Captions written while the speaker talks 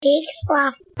Big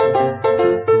fluff.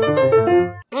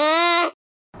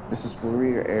 Mrs.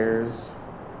 Fleury Ayres,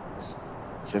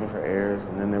 Jennifer Ayres,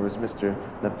 and then there was Mr.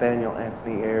 Nathaniel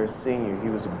Anthony Ayres Sr. He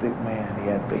was a big man. He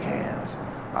had big hands.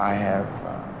 I have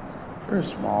very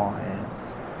small hands,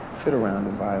 fit around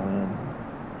a violin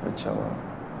and a cello.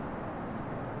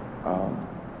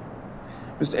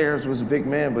 Mr. Ayres was a big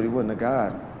man, but he wasn't a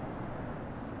god.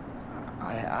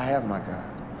 I have my god.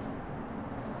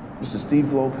 Mr.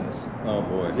 Steve Lopez. Oh,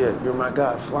 boy. Yeah, you're my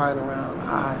god, flying around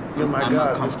high. You're my I'm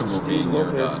god, not Mr. comfortable Steve being your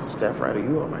Lopez. god. Staff writer,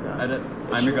 you are my god.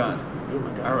 I'm your god. You're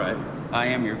my god. All right. I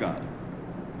am your god.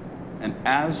 And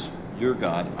as your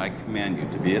god, I command you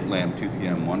to be at Lamb 2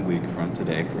 p.m. 1 week from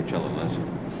today for a cello lesson.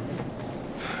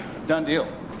 Done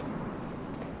deal.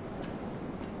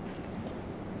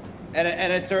 And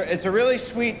it's a really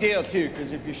sweet deal, too,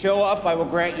 because if you show up, I will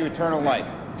grant you eternal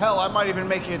life. Hell, I might even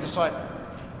make you a disciple.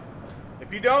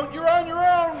 If you don't, you're on your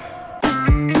own.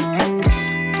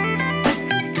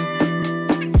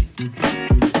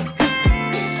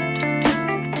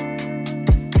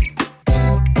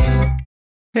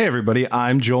 Hey, everybody.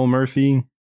 I'm Joel Murphy.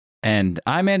 And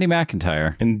I'm Andy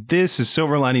McIntyre. And this is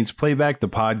Silver Linings Playback, the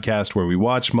podcast where we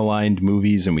watch maligned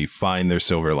movies and we find their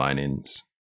silver linings.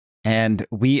 And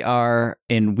we are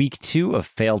in week 2 of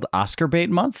Failed Oscar Bait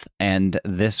Month. And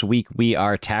this week we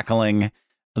are tackling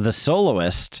The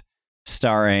Soloist,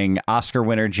 starring Oscar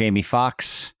winner Jamie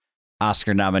Foxx,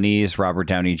 Oscar nominees Robert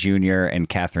Downey Jr. and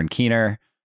Catherine Keener,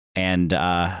 and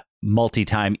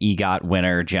multi-time EGOT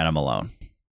winner Jenna Malone.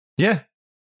 Yeah.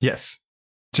 Yes.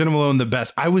 Jenna Malone, the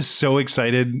best. I was so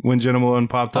excited when Jenna Malone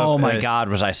popped up. Oh my God,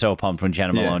 was I so pumped when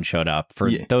Jenna Malone showed up for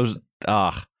those.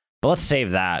 But let's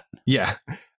save that. Yeah.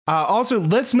 Also,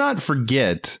 let's not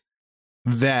forget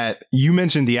that you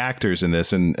mentioned the actors in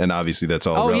this, and obviously that's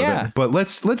all relevant. Yeah. But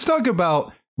let's talk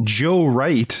about Joe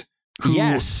Wright,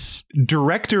 who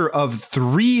director of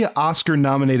 3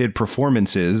 Oscar-nominated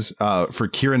performances for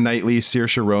Keira Knightley,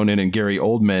 Saoirse Ronan, and Gary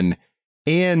Oldman,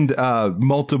 and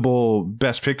multiple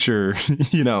Best Picture.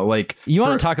 You want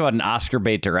to talk about an Oscar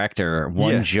bait director?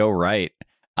 Joe Wright.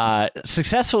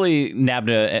 Successfully made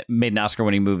an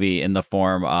Oscar-winning movie in the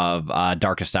form of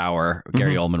Darkest Hour.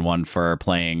 Gary Oldman won for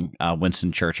playing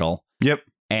Winston Churchill. Yep.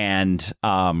 And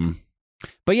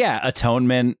but yeah,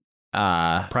 Atonement,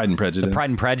 Pride and Prejudice. Pride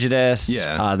and Prejudice.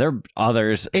 Yeah. There are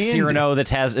others. And Cyrano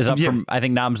is up from I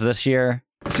think noms this year.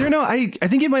 Cyrano, I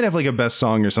think it might have like a best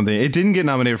song or something. It didn't get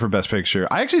nominated for Best Picture.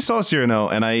 I actually saw Cyrano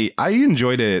and I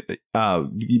enjoyed it.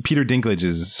 Peter Dinklage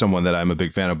is someone that I'm a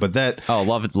big fan of, but that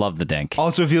love the Dink.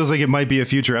 Also feels like it might be a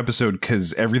future episode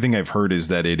because everything I've heard is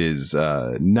that it is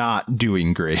not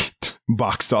doing great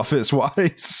box office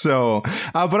wise. So,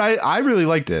 but I really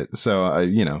liked it. So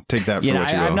take that for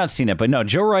what you will. I've not seen it, but no,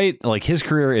 Joe Wright, like his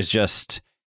career is just,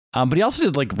 but he also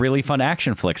did like really fun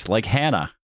action flicks like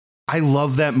Hannah. I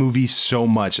love that movie so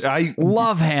much. I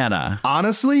love Hannah.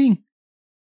 Honestly,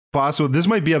 possible. This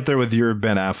might be up there with your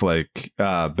Ben Affleck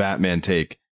Batman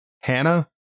take. Hannah,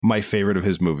 my favorite of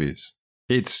his movies.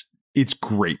 It's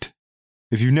great.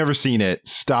 If you've never seen it,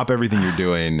 stop everything you're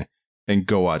doing and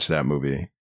go watch that movie.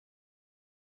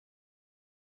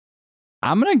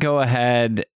 I'm going to go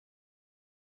ahead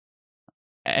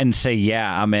and say,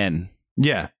 yeah, I'm in.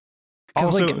 Yeah.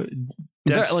 Also,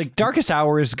 like Darkest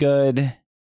Hour is good.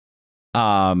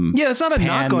 It's not a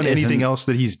knock on anything else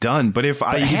that he's done, but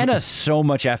Hannah's so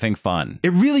much effing fun.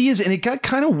 It really is, and it got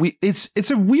kind of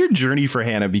it's a weird journey for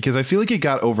Hannah because I feel like it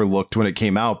got overlooked when it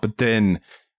came out, but then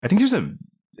I think there's a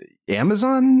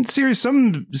Amazon series,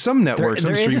 some network,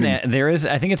 there is.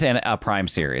 I think it's a Prime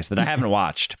series that I haven't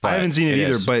watched. I haven't seen it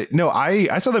either, but no,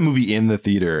 I saw that movie in the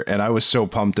theater and I was so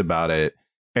pumped about it.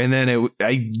 And then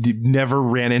I never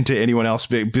ran into anyone else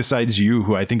besides you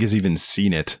who I think has even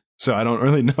seen it. So I don't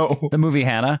really know. The movie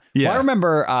Hannah? Yeah. Well, I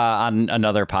remember on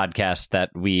another podcast that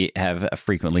we have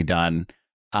frequently done,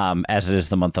 as it is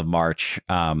the month of March,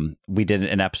 we did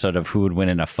an episode of Who Would Win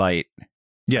in a Fight.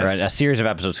 Yes. Or a series of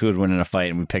episodes, Who Would Win in a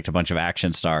Fight, and we picked a bunch of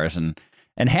action stars. And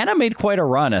Hannah made quite a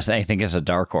run, as I think, as a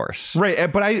dark horse.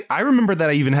 Right. But I remember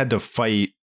that I even had to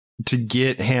fight to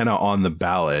get Hannah on the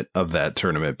ballot of that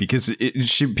tournament because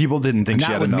people didn't think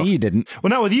she had enough. Not with me, you didn't. Well,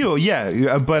 not with you.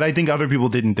 Yeah. But I think other people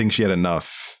didn't think she had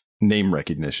enough name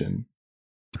recognition.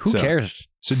 Who cares?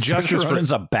 So justice for a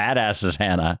badass as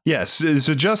Hannah. Yes.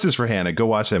 So justice for Hannah. Go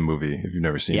watch that movie if you've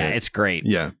never seen it. Yeah, it's great.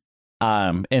 Yeah.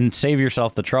 And save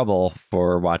yourself the trouble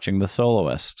for watching The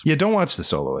Soloist. Yeah, don't watch The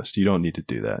Soloist. You don't need to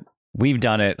do that. We've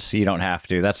done it, so you don't have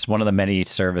to. That's one of the many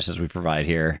services we provide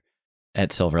here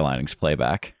at Silver Linings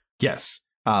Playback. Yes.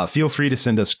 Feel free to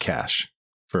send us cash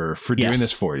for doing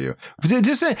this for you.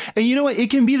 Just say, and you know what? It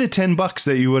can be the $10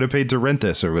 that you would have paid to rent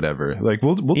this or whatever. Like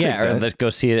we'll take that. Or go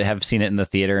see it. Have seen it in the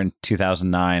theater in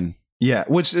 2009. Yeah,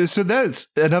 so that's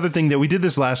another thing that we did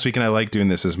this last week, and I like doing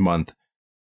this month.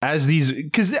 As these,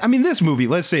 because I mean, this movie,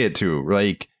 let's say it too,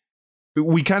 like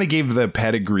we kind of gave the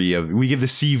pedigree we give the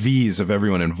CVs of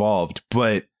everyone involved,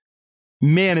 but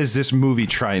man, is this movie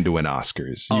trying to win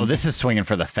Oscars. This is swinging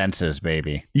for the fences,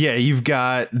 baby. Yeah, you've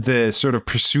got the sort of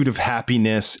Pursuit of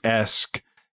Happiness-esque,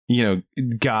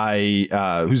 guy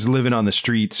who's living on the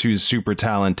streets, who's super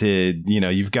talented.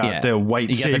 You've got the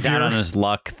white savior. You got the down on his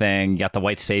luck thing. You got the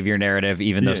white savior narrative,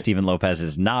 even though Stephen Lopez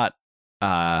is not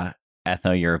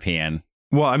ethno-European.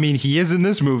 Well, I mean, he is in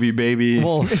this movie, baby.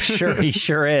 Well, sure, he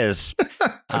sure is.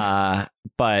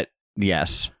 But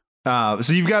yes. So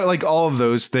you've got like all of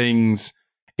those things.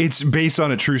 It's based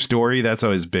on a true story. That's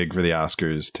always big for the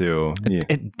Oscars, too.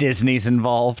 Yeah. Disney's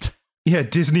involved. Yeah,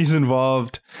 Disney's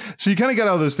involved. So you kind of got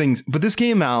all those things. But this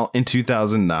came out in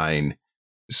 2009.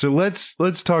 So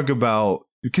let's talk about,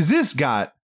 because this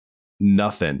got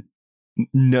nothing.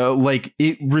 No, like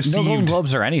it received no Golden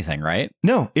Globes or anything, right?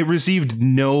 No, it received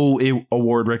no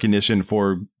award recognition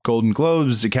for Golden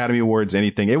Globes, Academy Awards,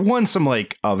 anything. It won some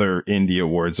like other indie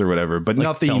awards or whatever, but like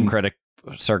nothing. Film Critic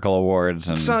Circle Awards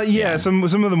and some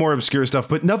of the more obscure stuff,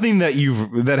 but nothing that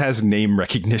has name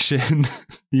recognition.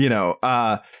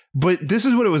 But this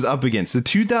is what it was up against. The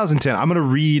 2010. I'm going to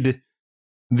read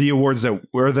the awards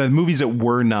the movies that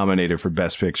were nominated for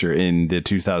Best Picture in the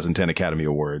 2010 Academy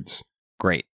Awards.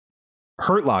 Great.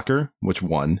 Hurt Locker, which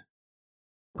won.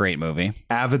 Great movie.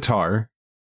 Avatar.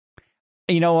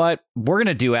 You know what? We're going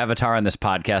to do Avatar on this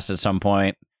podcast at some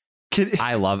point.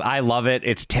 I love it.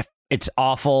 It's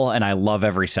awful, and I love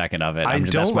every second of it.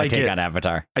 That's my take on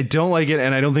Avatar. I don't like it,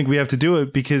 and I don't think we have to do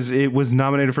it because it was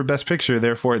nominated for Best Picture.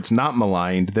 Therefore, it's not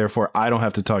maligned. Therefore, I don't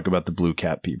have to talk about the Blue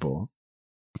Cat people.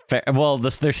 Fair. Well,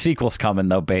 there's sequels coming,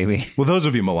 though, baby. Well, those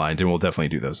will be maligned, and we'll definitely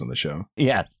do those on the show.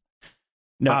 Yeah.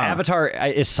 No, Avatar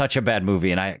is such a bad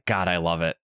movie, and I love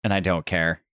it, and I don't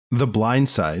care. The Blind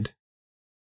Side,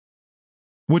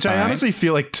 which I honestly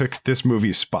feel like took this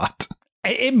movie's spot.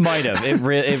 It might have. It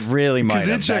really might have.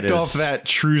 Because it checked off that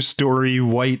true story,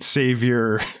 white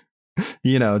savior,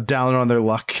 down on their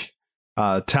luck,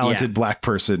 talented black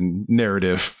person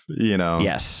narrative,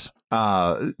 Yes.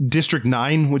 District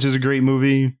 9, which is a great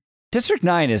movie. District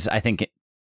 9 is, I think,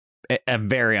 a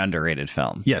very underrated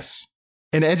film. Yes.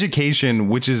 And Education,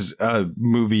 which is a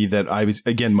movie that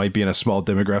might be in a small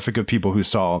demographic of people who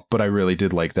saw, but I really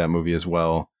did like that movie as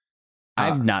well.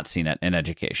 I've not seen it in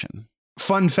Education.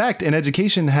 Fun fact, In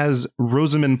Education has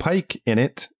Rosamund Pike in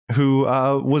it, who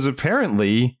was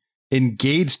apparently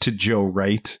engaged to Joe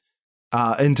Wright,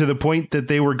 and to the point that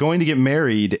they were going to get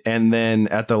married, and then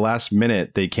at the last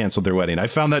minute, they canceled their wedding. I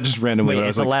found that just randomly. Wait,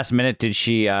 at the last minute, did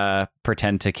she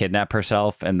pretend to kidnap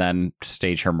herself and then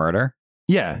stage her murder?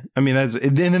 Yeah, I mean,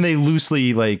 and then they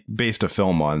loosely like based a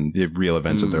film on the real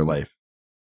events of their life.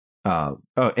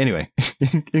 Anyway,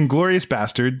 Inglourious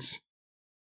Bastards.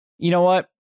 You know what?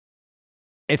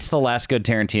 It's the last good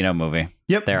Tarantino movie.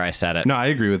 Yep. There, I said it. No, I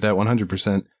agree with that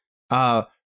 100%.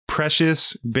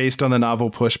 Precious, based on the novel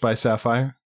Push by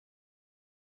Sapphire.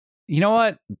 You know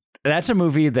what? That's a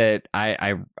movie that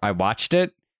I watched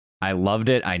it. I loved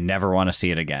it. I never want to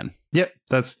see it again. Yep,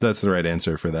 that's the right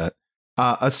answer for that.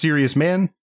 A Serious Man.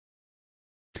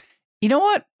 You know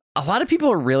what? A lot of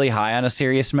people are really high on A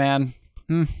Serious Man.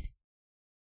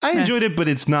 I enjoyed it, but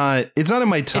it's not in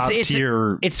my top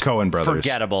tier. It's Coen Brothers.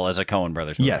 Forgettable as a Coen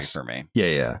Brothers movie for me.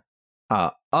 Yeah.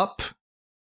 Up.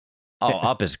 Oh,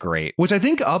 Up is great. Which I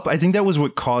think that was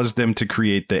what caused them to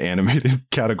create the animated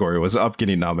category. Was Up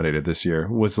getting nominated this year?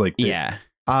 Was like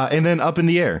and then Up in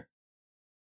the Air.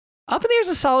 Up in the Air is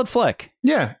a solid flick.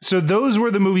 Yeah. So those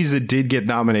were the movies that did get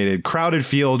nominated. Crowded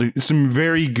Field, some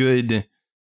very good.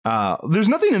 There's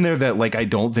nothing in there that like I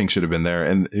don't think should have been there,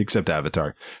 and except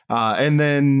Avatar. And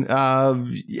then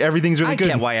everything's really good.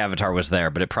 I get why Avatar was there,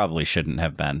 but it probably shouldn't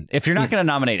have been. If you're not going to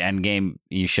nominate Endgame,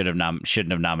 you shouldn't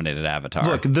have nominated Avatar.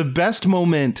 Look, the best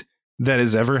moment that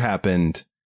has ever happened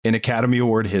in Academy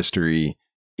Award history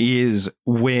is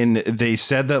when they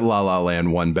said that La La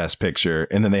Land won Best Picture,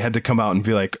 and then they had to come out and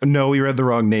be like, "No, we read the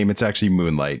wrong name. It's actually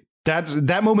Moonlight."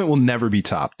 That moment will never be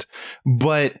topped.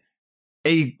 But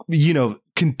a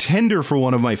contender for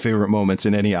one of my favorite moments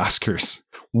in any Oscars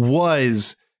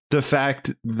was the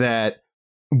fact that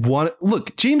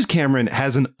James Cameron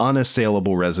has an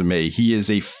unassailable resume. He is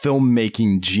a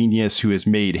filmmaking genius who has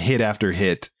made hit after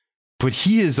hit, but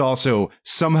he is also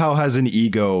somehow has an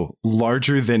ego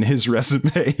larger than his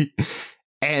resume.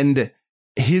 And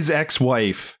his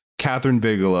ex-wife Catherine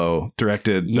Bigelow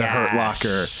directed The Hurt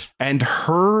Locker, and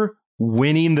her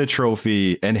winning the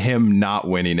trophy and him not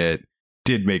winning it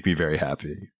did make me very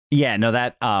happy. Yeah, no,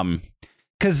 that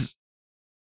because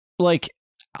like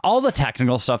all the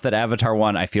technical stuff that Avatar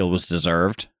won, I feel was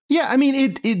deserved. Yeah, I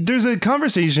mean, there's a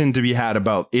conversation to be had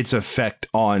about its effect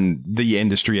on the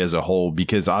industry as a whole,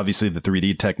 because obviously the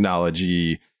 3D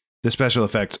technology, the special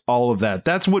effects, all of that,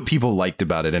 that's what people liked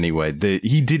about it anyway.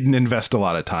 He didn't invest a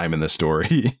lot of time in the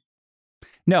story.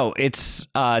 No, it's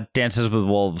Dances with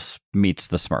Wolves meets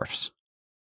the Smurfs.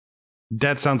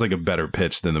 That sounds like a better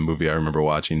pitch than the movie I remember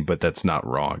watching, but that's not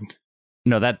wrong.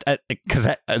 No,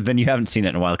 because then you haven't seen it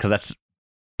in a while, because that's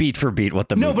beat for beat what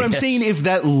the movie is. No, but I'm saying if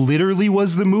that literally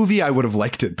was the movie, I would have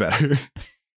liked it better.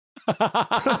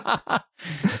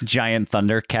 Giant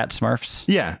Thundercat Smurfs.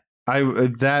 Yeah,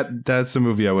 that's a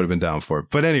movie I would have been down for.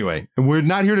 But anyway, we're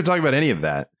not here to talk about any of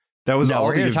that. That was all.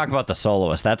 We're here to talk about The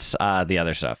Soloist. That's the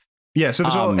other stuff. Yeah. So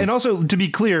and also to be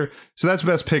clear, so that's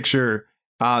Best Picture.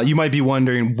 You might be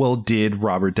wondering, well, did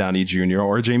Robert Downey Jr.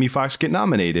 or Jamie Foxx get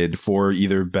nominated for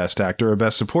either Best Actor or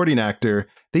Best Supporting Actor?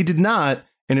 They did not.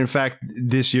 And in fact,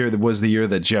 this year was the year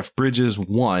that Jeff Bridges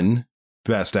won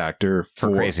Best Actor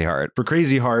for Crazy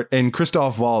Heart. And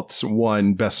Christoph Waltz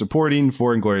won Best Supporting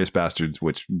for Inglourious Bastards,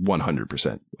 which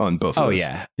 100% on both of those.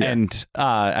 Yeah. And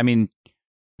I mean,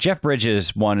 Jeff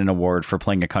Bridges won an award for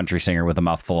playing a country singer with a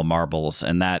mouthful of marbles,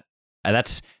 and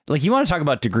that's like, you want to talk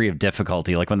about degree of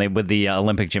difficulty, like when they with the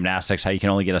Olympic gymnastics, how you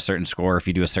can only get a certain score if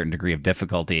you do a certain degree of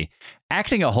difficulty.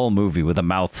 Acting a whole movie with a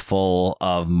mouthful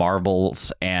of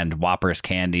marbles and Whoppers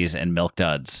candies and Milk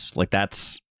Duds, like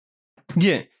that's.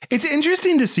 Yeah, it's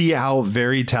interesting to see how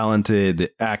very talented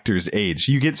actors age.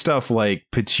 You get stuff like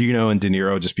Pacino and De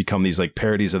Niro just become these like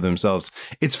parodies of themselves.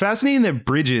 It's fascinating that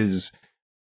Bridges,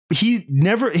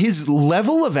 his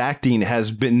level of acting has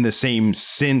been the same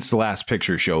since Last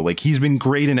Picture Show. Like, he's been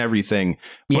great in everything.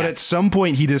 But at some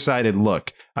point he decided,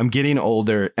 look, I'm getting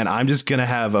older and I'm just going to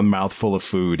have a mouthful of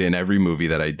food in every movie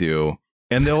that I do.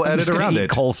 And they'll edit around it.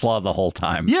 Coleslaw the whole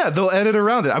time. Yeah, they'll edit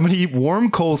around it. I'm going to eat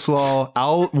warm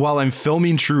coleslaw while I'm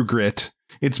filming True Grit.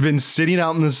 It's been sitting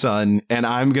out in the sun and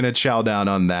I'm going to chow down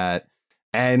on that.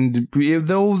 And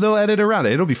they'll edit around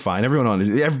it. It'll be fine.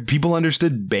 People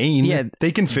understood Bane. Yeah, they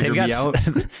can figure me out.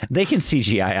 They can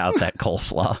CGI out that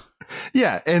coleslaw.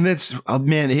 Yeah, and that's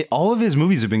all of his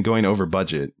movies have been going over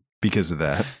budget because of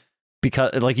that.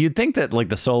 Because like you'd think that like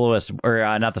The Soloist, or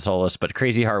not The Soloist, but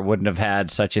Crazy Heart wouldn't have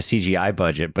had such a CGI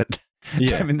budget. But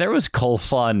yeah, I mean, there was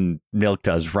coleslaw and Milk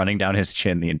Duds running down his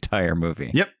chin the entire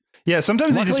movie. Yep. Yeah,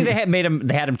 sometimes luckily they had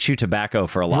him chew tobacco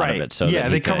for a lot of it. So yeah,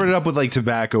 they covered it up with like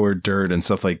tobacco or dirt and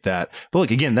stuff like that. But look,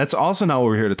 again, that's also not what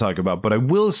we're here to talk about. But I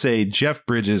will say Jeff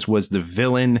Bridges was the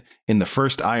villain in the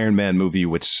first Iron Man movie,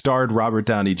 which starred Robert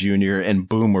Downey Jr. And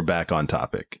boom, we're back on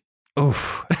topic.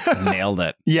 Oof, nailed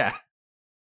it. Yeah.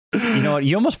 You know what?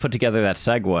 You almost put together that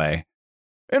segue.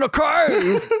 In a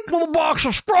cave with a box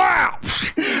of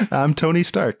scraps. I'm Tony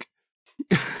Stark.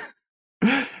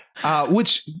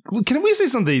 Which, can we say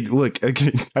something? Look,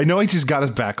 okay, I know I just got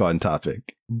us back on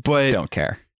topic, but don't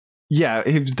care. Yeah,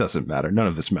 it doesn't matter. None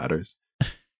of this matters.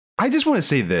 I just want to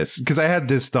say this because I had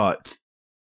this thought.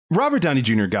 Robert Downey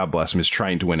Jr., God bless him, is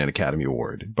trying to win an Academy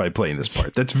Award by playing this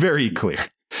part. That's very clear.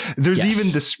 There's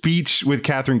even the speech with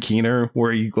Catherine Keener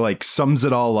where he like sums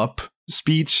it all up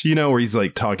speech, you know, where he's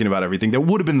like talking about everything that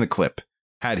would have been the clip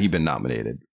had he been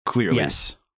nominated. Clearly.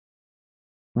 Yes.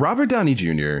 Robert Downey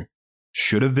Jr.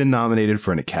 should have been nominated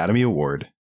for an Academy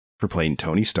Award for playing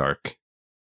Tony Stark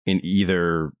in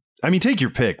either, I mean, take your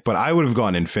pick, but I would have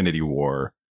gone Infinity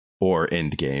War or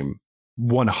Endgame.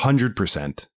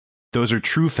 100%. Those are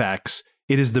true facts.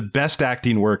 It is the best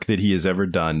acting work that he has ever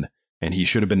done, and he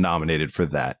should have been nominated for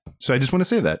that. So I just want to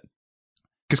say that.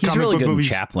 He's really good in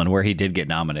Chaplin, where he did get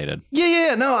nominated.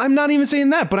 Yeah. No, I'm not even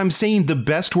saying that, but I'm saying the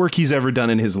best work he's ever done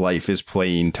in his life is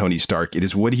playing Tony Stark. It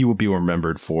is what he will be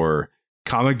remembered for.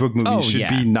 Comic book movies should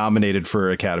be nominated for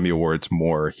Academy Awards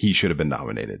more. He should have been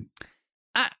nominated.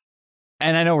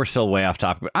 And I know we're still way off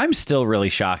topic, but I'm still really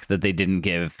shocked that they didn't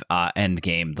give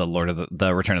Endgame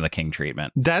the Return of the King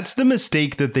treatment. That's the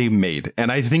mistake that they made.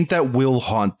 And I think that will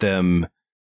haunt them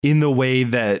in the way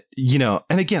that, you know,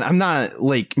 and again, I'm not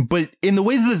like, but in the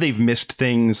way that they've missed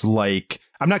things like,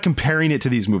 I'm not comparing it to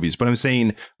these movies, but I'm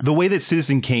saying the way that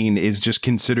Citizen Kane is just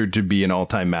considered to be an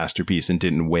all-time masterpiece and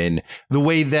didn't win, the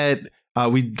way that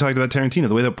we talked about Tarantino,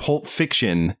 the way that Pulp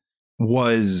Fiction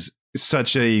was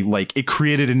such a, like, it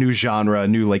created a new genre, a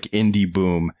new, like, indie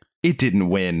boom. It didn't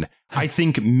win. I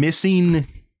think missing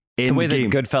the way that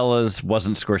Goodfellas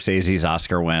wasn't Scorsese's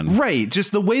Oscar win. Right.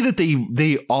 Just the way that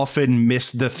they often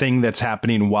miss the thing that's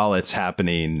happening while it's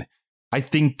happening I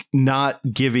think not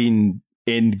giving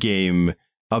Endgame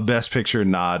a Best Picture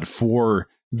nod for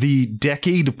the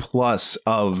decade plus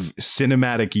of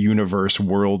cinematic universe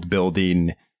world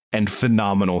building and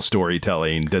phenomenal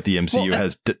storytelling that the MCU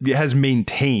has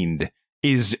maintained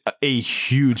is a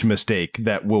huge mistake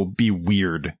that will be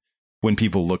weird when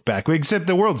people look back. Except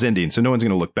the world's ending, so no one's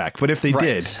going to look back. But if they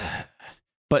did.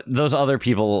 But those other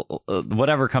people,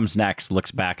 whatever comes next,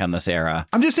 looks back on this era.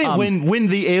 I'm just saying, when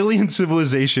the alien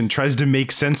civilization tries to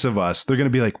make sense of us, they're going to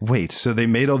be like, wait, so they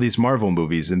made all these Marvel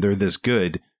movies and they're this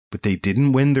good, but they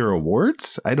didn't win their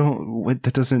awards?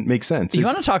 That doesn't make sense. You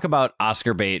want to talk about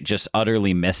Oscar bait just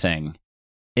utterly missing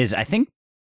is, I think,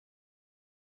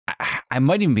 I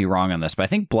might even be wrong on this, but I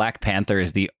think Black Panther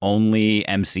is the only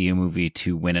MCU movie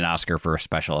to win an Oscar for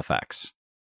special effects.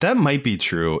 That might be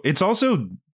true. It's also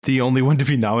the only one to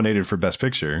be nominated for Best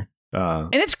Picture.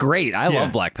 And it's great. I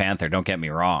love Black Panther. Don't get me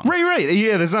wrong. Right.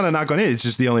 Yeah, there's not a knock on it. It's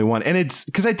just the only one. And it's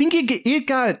because I think it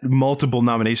got multiple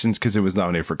nominations because it was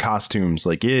nominated for costumes.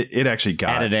 Like it actually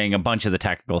got editing, a bunch of the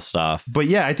technical stuff. But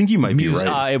yeah, I think you might be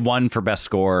right. It won for Best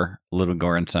Score, Ludwig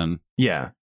Göransson.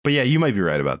 Yeah. But yeah, you might be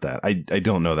right about that. I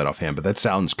don't know that offhand, but that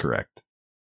sounds correct.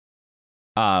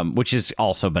 Which is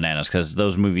also bananas because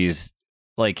those movies,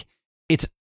 like,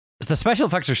 the special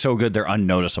effects are so good, they're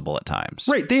unnoticeable at times.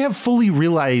 Right. They have fully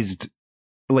realized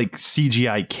like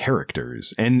CGI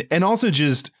characters and also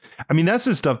just, I mean, that's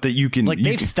the stuff that you can like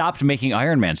they've stopped making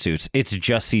Iron Man suits. It's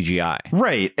just CGI.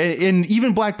 Right. And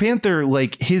even Black Panther,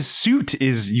 like his suit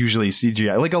is usually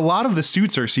CGI. Like a lot of the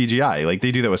suits are CGI. Like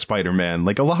they do that with Spider-Man.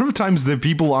 Like a lot of times the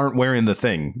people aren't wearing the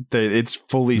thing. It's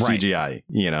fully CGI,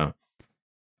 you know.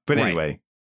 But anyway.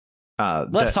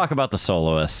 Let's talk about The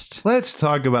Soloist. Let's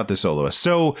talk about The Soloist.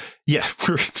 So, yeah,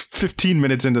 we're 15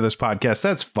 minutes into this podcast.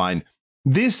 That's fine.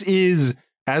 This is,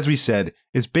 as we said,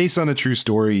 is based on a true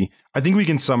story. I think we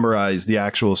can summarize the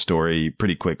actual story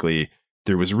pretty quickly.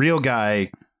 There was a real guy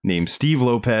named Steve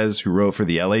Lopez who wrote for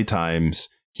the LA Times.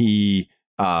 He,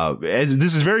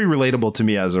 this is very relatable to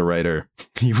me as a writer.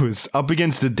 He was up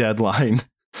against a deadline,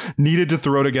 needed to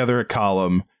throw together a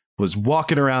column, was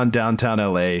walking around downtown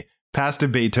LA, past a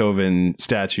Beethoven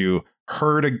statue,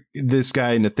 heard this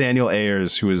guy, Nathaniel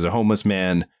Ayers, who is a homeless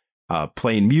man,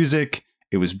 playing music.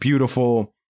 It was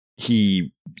beautiful.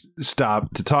 He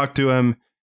stopped to talk to him.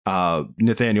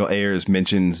 Nathaniel Ayers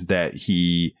mentions that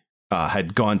he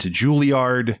had gone to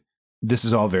Juilliard. This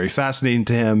is all very fascinating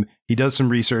to him. He does some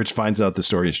research, finds out the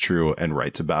story is true, and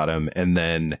writes about him. And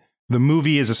then the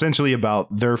movie is essentially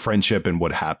about their friendship and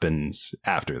what happens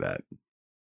after that.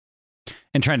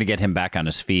 And trying to get him back on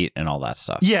his feet and all that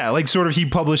stuff. Yeah, like sort of he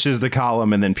publishes the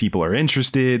column and then people are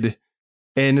interested.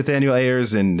 And Nathaniel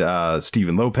Ayers and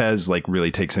Stephen Lopez like really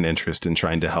takes an interest in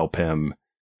trying to help him.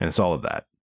 And it's all of that.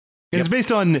 And it's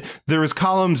based on, there was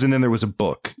columns and then there was a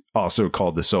book also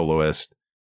called The Soloist.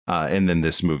 And then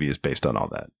this movie is based on all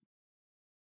that.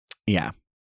 Yeah.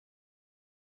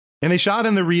 And they shot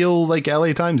in the real like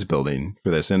LA Times building for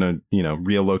this in a,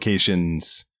 real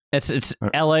locations. It's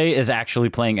LA is actually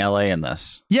playing LA in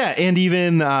this. Yeah, and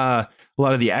even a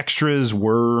lot of the extras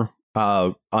were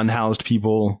unhoused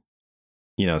people,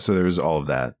 so there was all of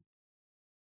that.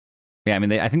 Yeah, I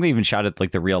mean, I think they even shot at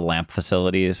like the real lamp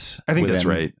facilities. I think that's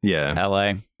right. Yeah,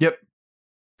 LA. Yep.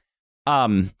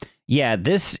 Yeah,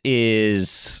 this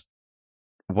is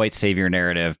white savior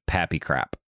narrative, pappy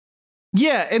crap.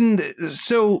 Yeah, and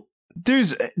so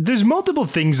there's multiple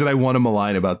things that I want to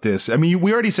malign about this. I mean,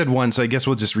 we already said one, so I guess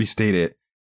we'll just restate it.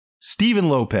 Stephen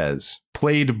Lopez,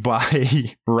 played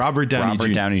by Robert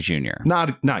Downey Jr.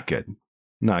 Not good.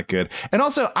 Not good. And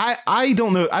also, I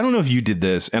don't know if you did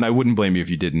this, and I wouldn't blame you if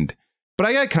you didn't, but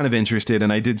I got kind of interested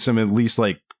and I did some at least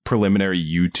like preliminary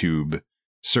YouTube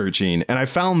searching, and I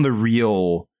found the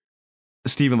real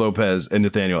Stephen Lopez and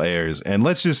Nathaniel Ayers, and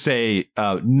let's just say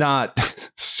not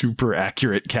super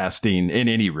accurate casting in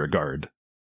any regard.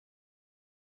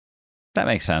 That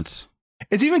makes sense.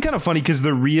 It's even kind of funny because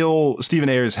the real Stephen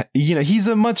Ayers, he's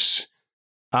a much,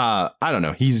 I don't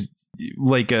know, he's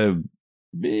like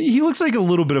he looks like a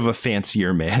little bit of a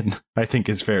fancier man, I think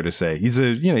is fair to say. He's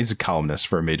a columnist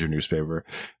for a major newspaper,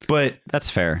 but that's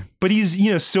fair. But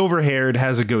he's, silver haired,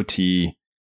 has a goatee.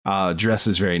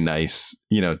 Dresses very nice,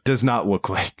 does not look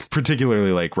like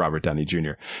particularly like Robert Downey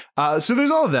Jr. So there's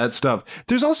all of that stuff.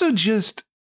 There's also just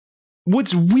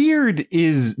what's weird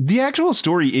is the actual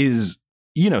story is,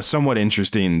 somewhat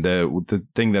interesting. The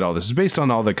thing that all this is based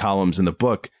on, all the columns in the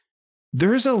book.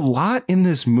 There's a lot in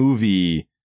this movie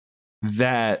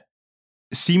that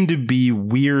seem to be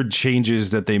weird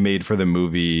changes that they made for the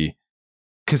movie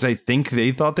because I think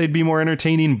they thought they'd be more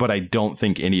entertaining, but I don't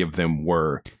think any of them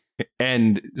were.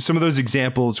 And some of those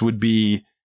examples would be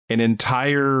an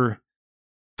entire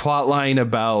plot line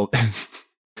about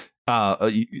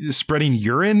spreading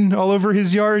urine all over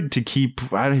his yard to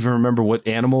keep, I don't even remember what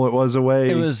animal it was away.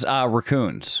 It was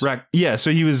raccoons. Yeah,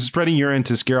 so he was spreading urine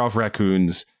to scare off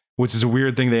raccoons, which is a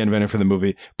weird thing they invented for the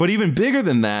movie. But even bigger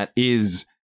than that is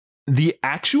the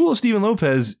actual Steven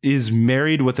Lopez is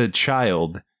married with a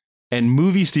child, and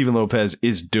movie Steven Lopez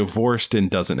is divorced and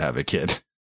doesn't have a kid,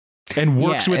 and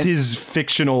works with his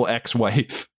fictional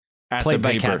ex-wife at played the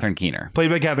by paper. Catherine Keener. Played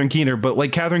by Catherine Keener, but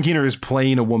like Catherine Keener is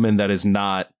playing a woman that is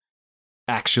not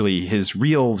actually his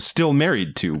real, still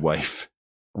married to wife.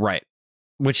 Right.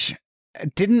 Which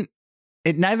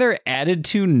it neither added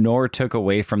to nor took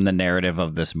away from the narrative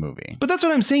of this movie. But that's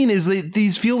what I'm saying is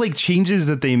these feel like changes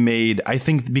that they made, I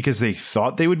think, because they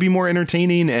thought they would be more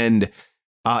entertaining. And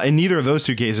in neither of those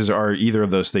two cases are either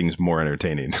of those things more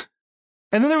entertaining.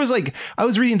 And then there was like, I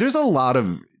was reading, there's a lot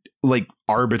of like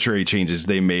arbitrary changes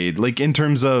they made, like in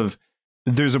terms of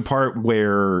there's a part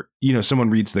where, you know, someone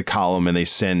reads the column and they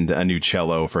send a new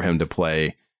cello for him to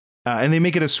play. And they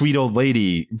make it a sweet old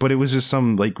lady, but it was just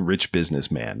some like rich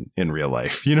businessman in real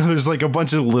life. You know, there's like a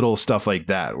bunch of little stuff like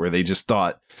that where they just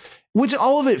thought, which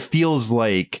all of it feels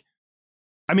like,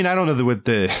 I mean, I don't know with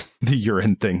the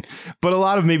urine thing, but a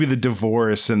lot of maybe the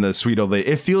divorce and the sweet old lady,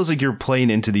 it feels like you're playing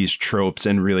into these tropes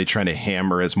and really trying to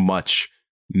hammer as much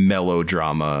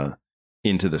melodrama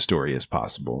into the story as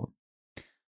possible.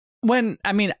 When,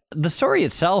 I mean, the story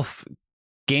itself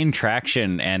gained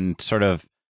traction and sort of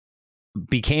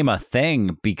became a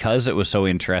thing because it was so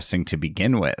interesting to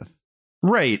begin with.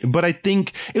 Right. But I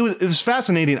think it was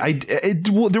fascinating.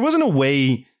 There wasn't a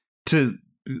way to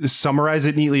summarize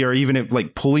it neatly, or even if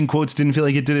like pulling quotes didn't feel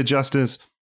like it did it justice.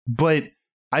 But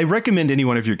I recommend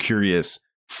anyone, if you're curious,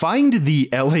 find the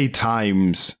LA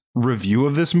Times review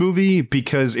of this movie,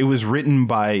 because it was written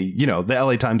by, you know, the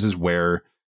LA Times is where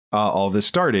all this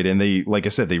started. And they, like I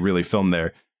said, they really filmed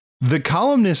there. The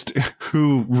columnist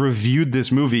who reviewed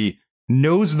this movie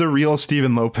knows the real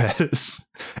Steven Lopez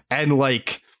and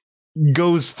like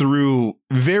goes through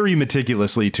very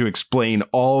meticulously to explain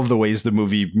all of the ways the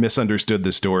movie misunderstood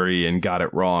the story and got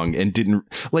it wrong and didn't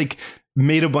like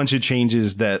made a bunch of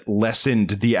changes that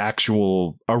lessened the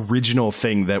actual original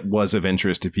thing that was of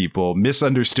interest to people,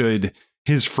 misunderstood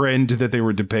his friend that they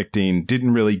were depicting,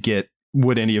 didn't really get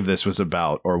what any of this was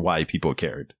about or why people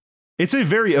cared. It's a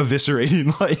very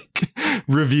eviscerating like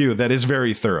review that is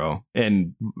very thorough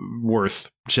and worth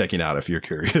checking out if you're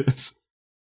curious.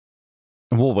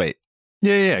 We'll wait.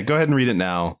 Yeah. Go ahead and read it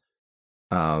now.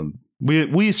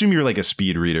 We assume you're like a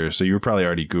speed reader, so you probably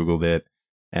already Googled it.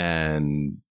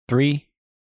 And 3,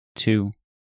 2,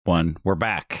 1, we're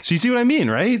back. So you see what I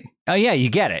mean, right? Oh yeah, you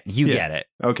get it. You get it.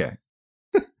 Okay.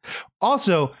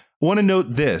 Also, want to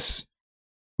note this: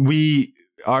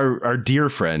 our dear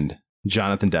friend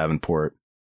Jonathan Davenport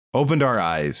opened our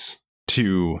eyes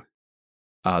to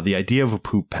the idea of a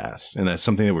poop pass, and that's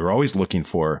something that we were always looking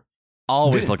for.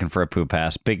 Always looking for a poop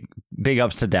pass. Big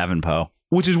ups to Davenport.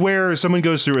 Which is where someone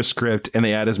goes through a script and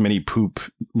they add as many poop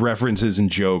references and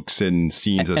jokes and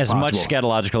scenes as possible. As much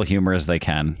scatological humor as they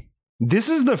can. This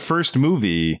is the first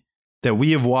movie that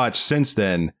we have watched since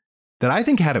then that I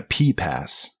think had a pee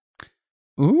pass.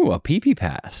 Ooh, a pee-pee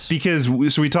pass. Because,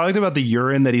 so we talked about the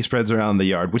urine that he spreads around the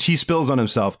yard, which he spills on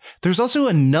himself. There's also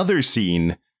another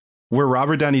scene where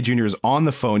Robert Downey Jr. is on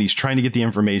the phone. He's trying to get the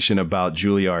information about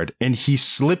Juilliard, and he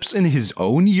slips in his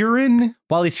own urine.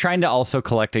 While he's trying to also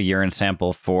collect a urine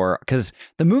sample because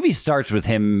the movie starts with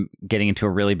him getting into a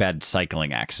really bad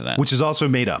cycling accident. Which is also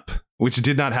made up, which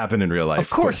did not happen in real life. Of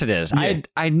course it is. Yeah.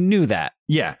 I knew that.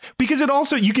 Yeah, because it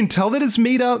also, you can tell that it's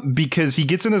made up because he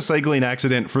gets in a cycling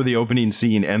accident for the opening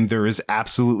scene, and there is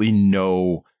absolutely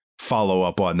no follow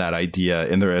up on that idea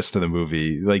in the rest of the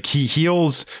movie. Like, he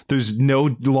heals, there's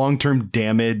no long-term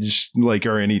damage, like,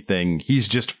 or anything. He's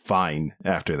just fine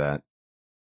after that.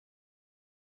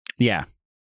 Yeah.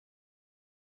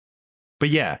 But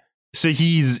yeah, so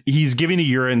he's giving a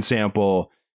urine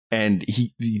sample, and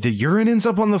the urine ends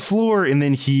up on the floor, and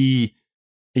then he,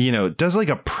 you know, does like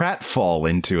a pratfall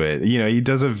into it. You know, he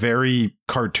does a very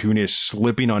cartoonish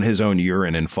slipping on his own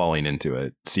urine and falling into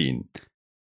it scene.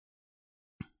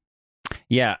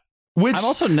 Yeah. Which I'm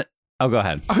also go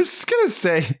ahead. I was just gonna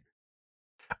say,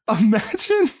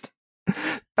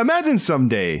 imagine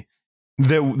someday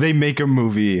that they make a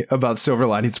movie about Silver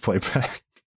Linings Playback,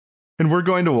 and we're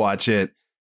going to watch it,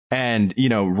 and, you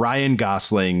know, Ryan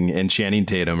Gosling and Channing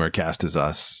Tatum are cast as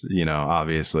us, you know,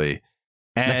 obviously.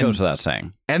 And that goes without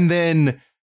saying. And then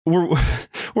we're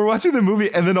watching the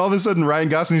movie, and then all of a sudden Ryan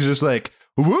Gosling's just like,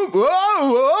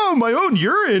 whoa, my own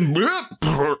urine.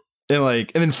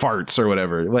 and then farts or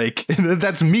whatever. Like,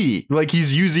 that's me. Like,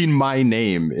 he's using my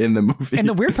name in the movie. And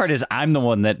the weird part is I'm the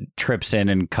one that trips in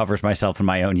and covers myself in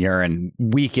my own urine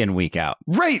week in, week out.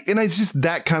 Right. And it's just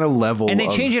that kind of level. And they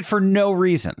change it for no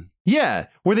reason. Yeah.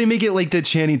 Where they make it like that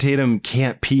Channing Tatum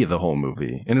can't pee the whole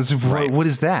movie. And it's what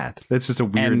is that? That's just a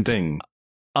weird thing.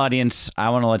 Audience, I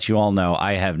want to let you all know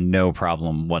I have no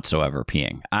problem whatsoever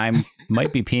peeing. I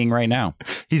might be peeing right now.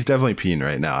 He's definitely peeing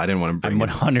right now. I didn't want to bring I'm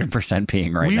 100%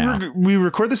 peeing right now. We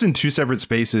record this in two separate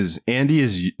spaces. Andy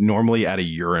is normally at a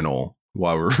urinal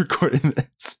while we're recording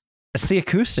this. It's the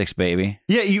acoustics, baby.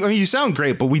 Yeah, you sound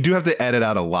great, but we do have to edit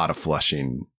out a lot of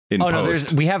flushing in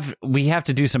post. No, we have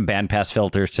to do some bandpass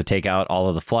filters to take out all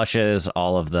of the flushes,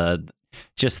 all of the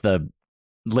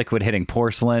liquid hitting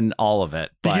porcelain, all of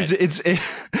it. But because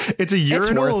it's a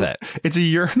urinal. It's worth it. It's a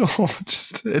urinal.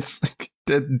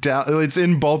 It's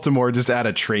in Baltimore, just at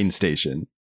a train station.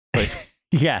 Like,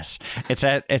 yes, it's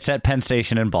at Penn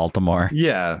Station in Baltimore.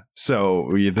 Yeah, so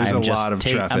there's a lot of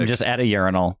traffic. I'm just at a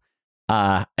urinal.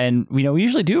 And we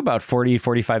usually do about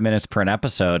 40-45 minutes per an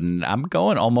episode, and I'm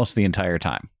going almost the entire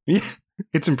time. Yeah,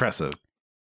 it's impressive.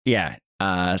 Yeah.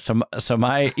 So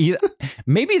my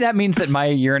maybe that means that my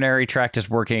urinary tract is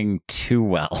working too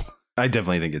well. I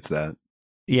definitely think it's that.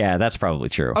 Yeah, that's probably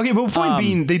true. Okay, but point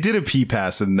being, they did a pee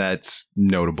pass, and that's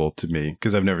notable to me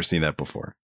because I've never seen that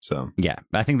before. So yeah,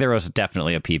 I think there was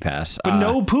definitely a pee pass, but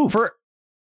no poop.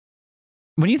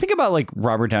 When you think about like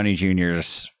Robert Downey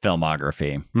Jr.'s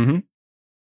filmography,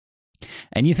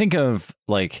 and you think of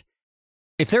like,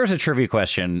 if there was a trivia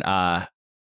question,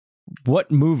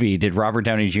 what movie did Robert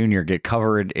Downey Jr. get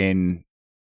covered in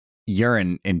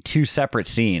urine in two separate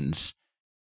scenes?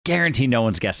 Guarantee no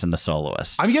one's guessing The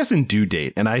Soloist. I'm guessing Due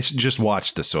Date, and I just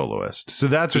watched The Soloist. So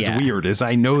that's what's weird, is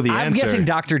I know the answer. I'm guessing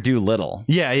Dr. Dolittle.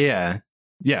 Yeah.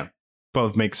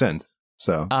 Both make sense.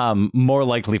 So more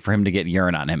likely for him to get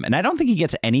urine on him. And I don't think he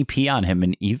gets any pee on him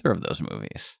in either of those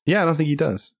movies. Yeah, I don't think he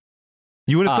does.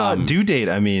 You would have thought Due Date,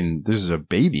 I mean, there's a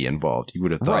baby involved. You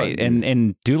would have thought. Right. And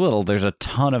in Dolittle, there's a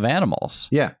ton of animals.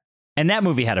 Yeah. And that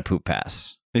movie had a poop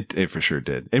pass. It for sure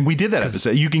did. And we did that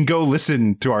episode. You can go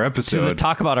listen to our episode. To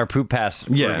talk about our poop pass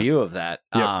review of that.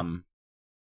 Yep.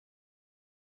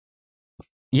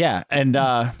 Yeah. And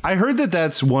I heard that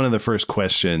that's one of the first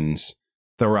questions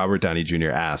that Robert Downey Jr.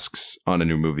 asks on a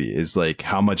new movie is like,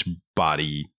 how much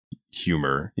body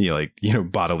humor,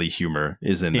 bodily humor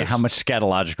is in this. How much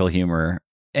scatological humor.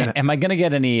 Am I going to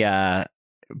get any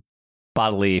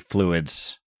bodily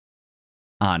fluids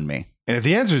on me? And if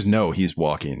the answer is no, he's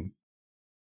walking.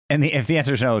 And if the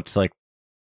answer is no, it's like,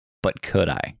 but could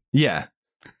I? Yeah.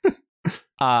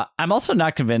 I'm also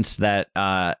not convinced that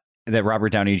Robert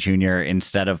Downey Jr.,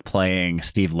 instead of playing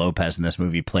Steve Lopez in this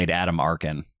movie, played Adam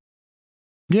Arkin.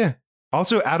 Yeah.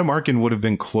 Also, Adam Arkin would have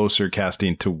been closer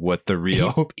casting to what the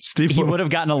real Steve. He would have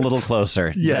gotten a little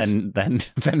closer than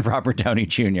Robert Downey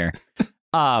Jr.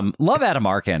 Love Adam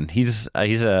Arkin. He's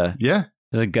a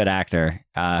good actor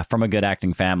from a good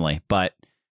acting family, but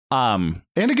and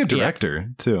a good director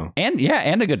too. And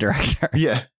a good director.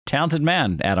 Yeah. Talented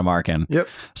man, Adam Arkin. Yep.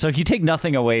 So if you take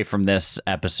nothing away from this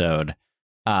episode,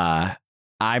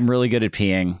 I'm really good at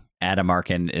peeing. Adam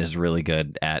Arkin is really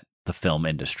good at the film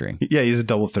industry. Yeah, he's a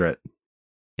double threat.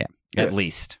 Yeah, at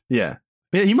least. Yeah.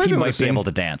 Yeah, he might be able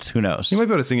to dance. Who knows? He might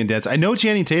be able to sing and dance. I know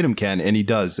Channing Tatum can, and he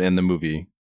does in the movie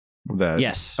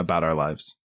About Our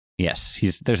Lives. Yes,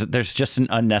 there's just an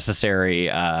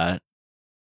unnecessary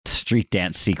street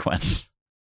dance sequence.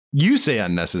 You say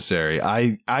unnecessary.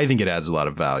 I think it adds a lot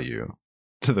of value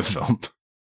to the film.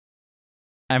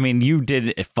 I mean, you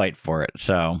did fight for it,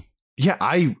 so. Yeah,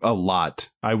 a lot.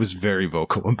 I was very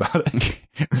vocal about it.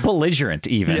 Belligerent,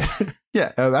 even.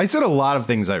 Yeah, I said a lot of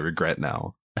things I regret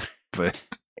now. But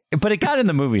it got in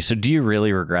the movie, so do you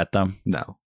really regret them?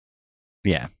 No.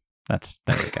 Yeah,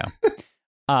 there you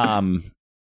go.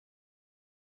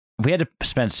 We had to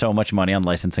spend so much money on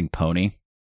licensing Pony.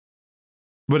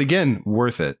 But again,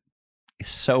 worth it.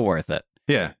 So worth it.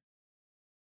 Yeah.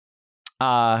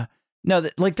 No,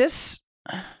 like this.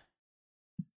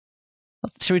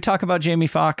 Should we talk about Jamie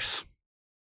Foxx?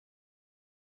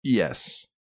 Yes.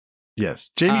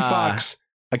 Jamie Foxx,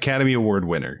 Academy Award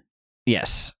winner.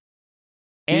 Yes.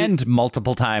 And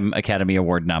multiple-time Academy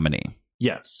Award nominee.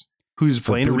 Yes. Who's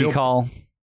playing a real call.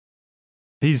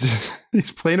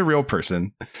 He's playing a real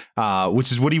person,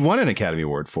 which is what he won an Academy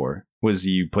Award for. Was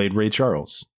he played Ray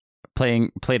Charles?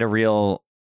 Played a real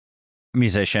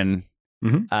musician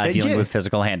dealing with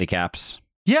physical handicaps.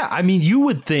 Yeah, I mean, you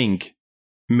would think,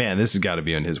 man, this has got to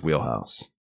be in his wheelhouse.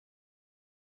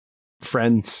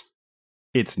 Friends,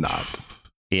 it's not.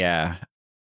 Yeah.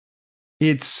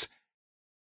 It's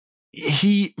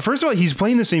first of all, he's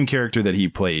playing the same character that he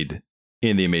played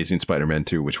in The Amazing Spider-Man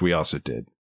 2, which we also did.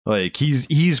 Like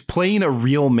he's playing a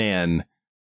real man,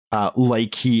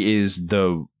 like he is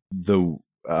the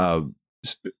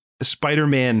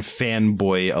Spider-Man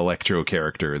fanboy Electro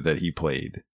character that he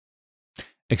played.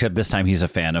 Except this time he's a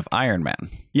fan of Iron Man.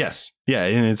 Yes. Yeah,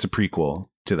 and it's a prequel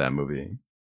to that movie.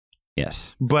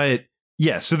 Yes. But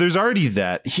yeah, so there's already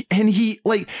that. And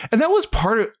that was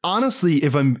part of, honestly,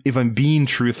 if I'm being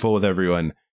truthful with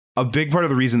everyone, a big part of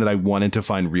the reason that I wanted to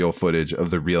find real footage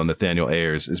of the real Nathaniel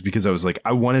Ayers is because I was like,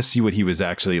 I want to see what he was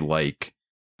actually like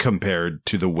compared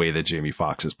to the way that Jamie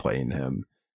Foxx is playing him.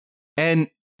 And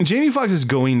Jamie Foxx is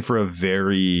going for a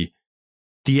very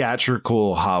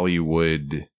theatrical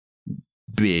Hollywood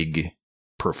big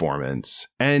performance.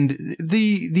 And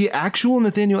the actual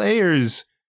Nathaniel Ayers,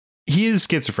 he is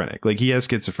schizophrenic. Like, he has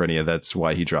schizophrenia. That's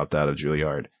why he dropped out of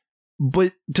Juilliard.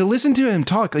 But to listen to him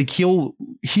talk, like,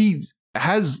 he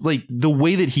has, like, the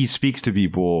way that he speaks to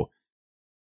people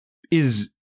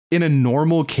is in a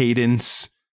normal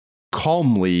cadence,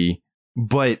 calmly,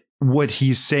 but what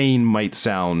he's saying might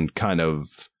sound kind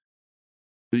of,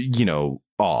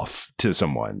 off to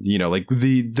someone, like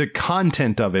the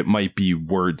content of it might be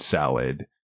word salad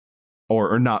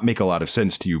or not make a lot of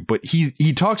sense to you, but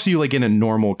he talks to you like in a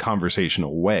normal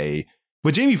conversational way.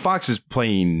 But Jamie Foxx is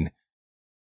playing,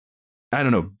 I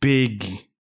don't know, big,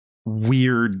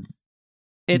 weird,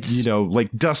 it's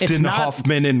like Dustin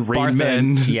Hoffman and Rain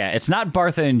Man. Yeah, it's not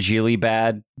Bartha and Geely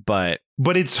bad, but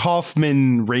it's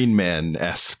Hoffman Rain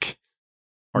Man-esque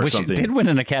or which something. Did win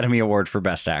an Academy Award for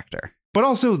Best Actor. But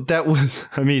also that was,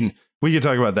 I mean, we could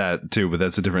talk about that too, but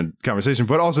that's a different conversation.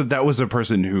 But also that was a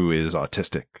person who is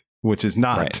autistic, which is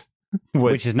not, right.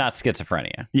 Which is not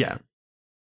schizophrenia. Yeah.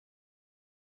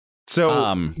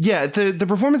 So yeah, the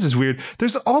performance is weird.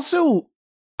 There's also,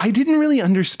 I didn't really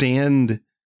understand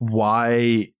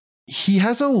why he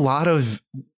has a lot of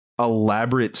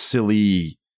elaborate,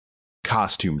 silly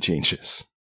costume changes.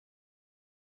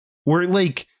 Where,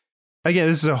 like, again,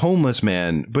 this is a homeless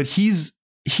man, but he's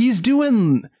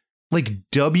doing like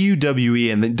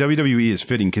WWE, and the WWE is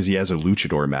fitting because he has a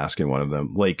luchador mask in one of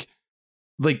them. Like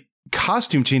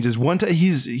costume changes. One time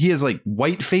he has like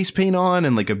white face paint on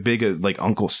and like a big like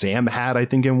Uncle Sam hat, I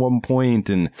think, in one point.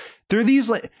 And there are these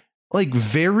like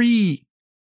very,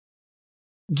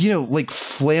 like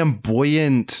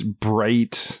flamboyant,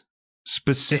 bright,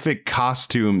 specific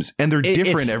costumes, and they're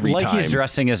different every time. He's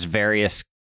dressing as various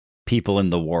people in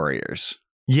the Warriors.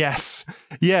 Yes.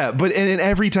 Yeah. But and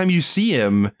every time you see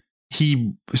him,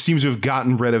 he seems to have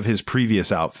gotten rid of his previous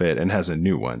outfit and has a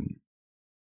new one.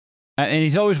 And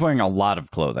he's always wearing a lot of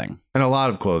clothing. In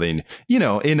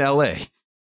LA.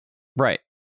 Right.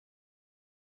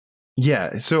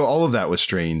 Yeah. So all of that was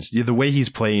strange. The way he's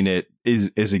playing it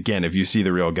is again, if you see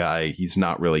the real guy, he's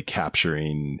not really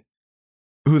capturing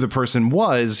who the person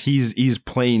was. He's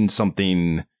playing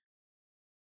something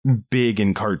big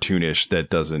and cartoonish that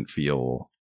doesn't feel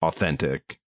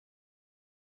authentic.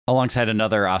 Alongside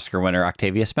another Oscar winner,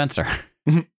 Octavia Spencer.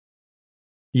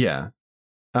 Yeah.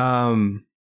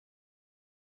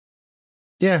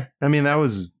 Yeah, I mean,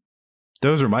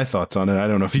 those are my thoughts on it. I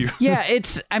don't know if you... Yeah,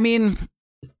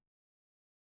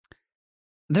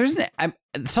 there's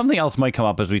something else might come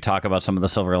up as we talk about some of the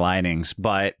silver linings,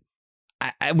 but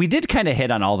we did kind of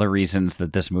hit on all the reasons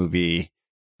that this movie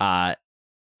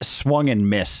swung and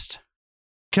missed.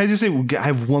 Can I just say, I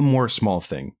have one more small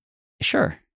thing.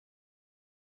 Sure.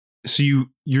 So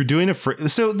you're doing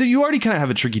so you already kind of have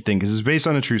a tricky thing because it's based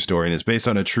on a true story and it's based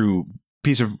on a true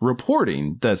piece of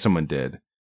reporting that someone did.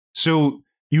 So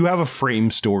you have a frame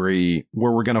story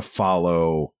where we're going to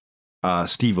follow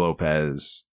Steve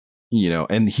Lopez,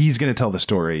 and he's going to tell the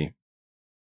story.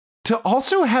 To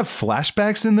also have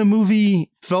flashbacks in the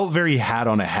movie felt very hat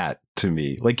on a hat to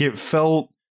me. Like, it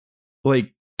felt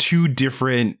like two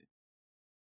different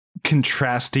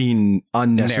contrasting,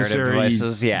 unnecessary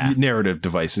narrative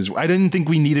devices. I didn't think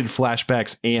we needed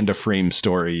flashbacks and a frame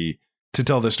story to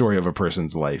tell the story of a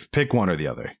person's life. Pick one or the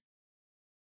other.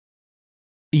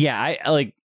 Yeah,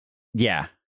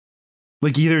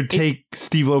 Like, either take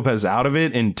Steve Lopez out of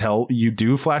it and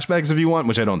do flashbacks if you want,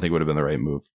 which I don't think would have been the right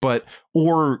move,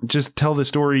 or just tell the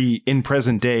story in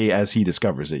present day as he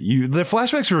discovers it. The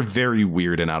flashbacks are very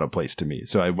weird and out of place to me,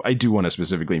 so I do want to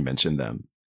specifically mention them.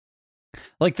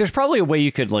 Like, there's probably a way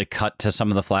you could like cut to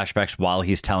some of the flashbacks while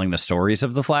he's telling the stories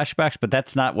of the flashbacks, but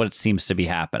that's not what it seems to be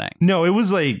happening. No, it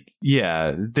was like,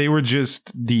 yeah, they were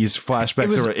just these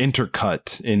flashbacks that were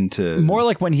intercut into more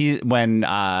like when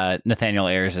Nathaniel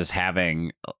Ayers is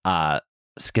having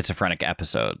schizophrenic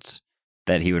episodes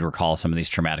that he would recall some of these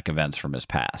traumatic events from his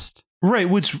past. Right,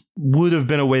 which would have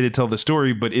been a way to tell the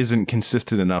story, but isn't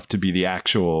consistent enough to be the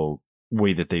actual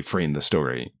way that they frame the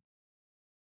story.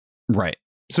 Right.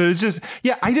 So it's just,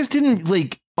 I just didn't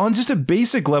like, on just a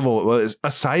basic level,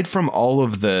 aside from all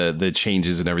of the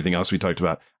changes and everything else we talked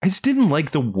about, I just didn't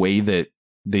like the way that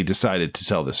they decided to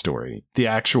tell the story. The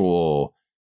actual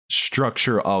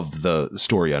structure of the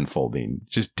story unfolding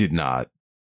just did not.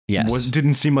 Yes.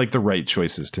 Didn't seem like the right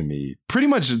choices to me pretty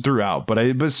much throughout,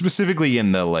 but specifically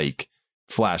in the like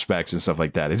flashbacks and stuff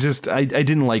like that. It's just, I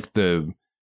didn't like the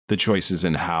choices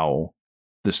in how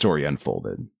the story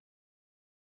unfolded.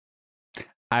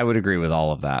 I would agree with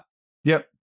all of that. Yep.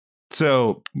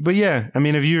 So, but yeah, I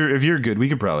mean, if you're good, we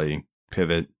could probably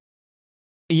pivot.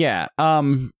 Yeah. I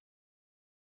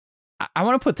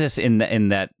want to put this in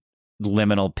that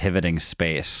liminal pivoting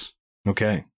space.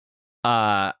 Okay.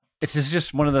 It's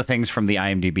just one of the things from the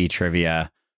IMDb trivia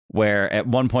where at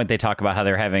one point they talk about how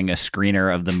they're having a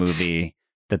screener of the movie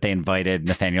that they invited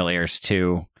Nathaniel Ayres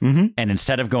to. Mm-hmm. And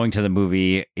instead of going to the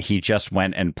movie, he just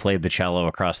went and played the cello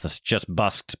just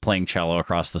busked playing cello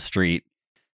across the street.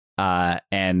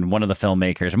 And one of the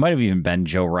filmmakers, it might have even been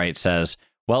Joe Wright, says,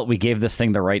 well, we gave this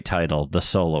thing the right title, The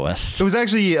Soloist. It was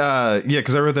actually,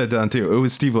 because I wrote that down too. It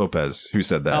was Steve Lopez who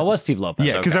said that. Oh, it was Steve Lopez.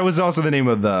 Yeah, because that was also the name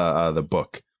of the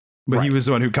book. But right. He was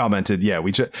the one who commented,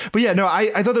 but yeah, no,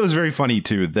 I thought that was very funny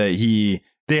too, that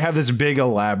they have this big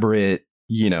elaborate,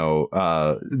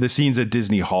 the scenes at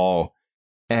Disney Hall,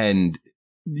 and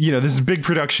this is big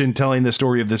production telling the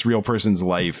story of this real person's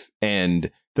life, and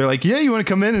they're like, yeah, you want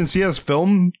to come in and see us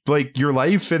film like your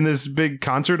life in this big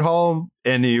concert hall?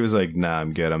 And he was like, nah,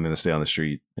 I'm good. I'm going to stay on the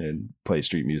street and play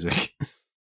street music.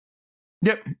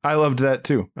 Yep. I loved that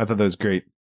too. I thought that was great.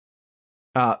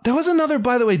 That was another,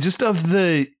 by the way, just of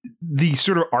the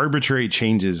sort of arbitrary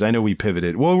changes. I know we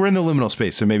pivoted. Well, we're in the liminal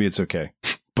space, so maybe it's okay.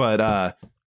 But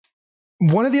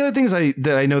one of the other things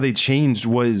that I know they changed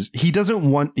was he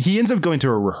ends up going to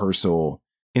a rehearsal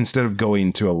instead of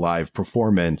going to a live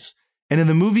performance. And in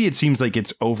the movie, it seems like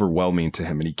it's overwhelming to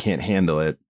him and he can't handle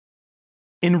it.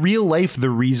 In real life, the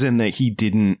reason that he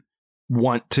didn't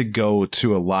want to go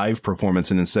to a live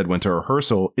performance and instead went to a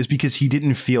rehearsal is because he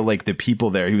didn't feel like the people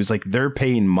there. He was like, they're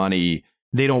paying money.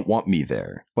 They don't want me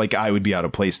there. Like I would be out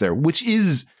of place there, which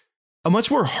is a much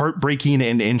more heartbreaking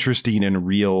and interesting and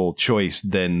real choice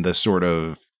than the sort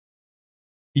of,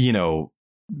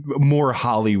 more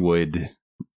Hollywood,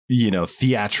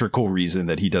 theatrical reason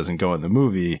that he doesn't go in the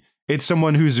movie. It's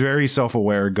someone who's very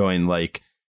self-aware going like,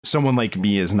 someone like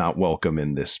me is not welcome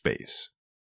in this space.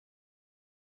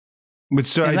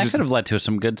 Which that could have led to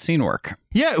some good scene work.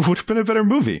 Yeah, it would have been a better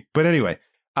movie. But anyway,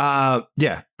 I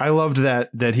loved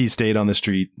that he stayed on the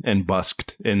street and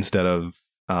busked instead of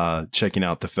checking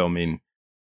out the filming.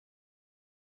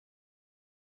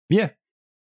 Yeah.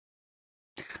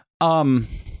 Let's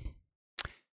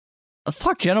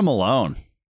talk Jenna Malone.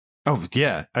 Oh,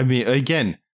 yeah. I mean,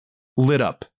 again, lit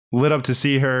up to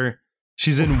see her.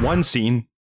 She's in one scene,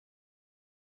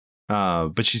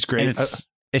 but she's great.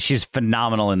 She's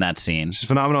phenomenal in that scene. She's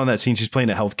phenomenal in that scene. She's playing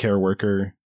a healthcare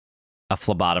worker, a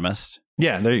phlebotomist.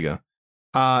 Yeah, there you go.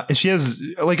 And she has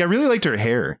I really liked her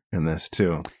hair in this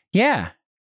too. Yeah,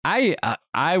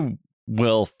 I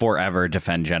will forever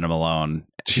defend Jenna Malone.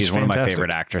 She's one of my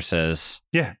favorite actresses.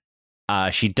 Yeah,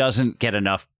 she doesn't get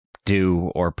enough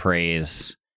due or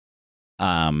praise.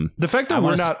 The fact that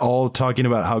we're not all talking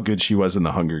about how good she was in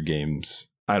the Hunger Games,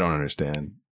 I don't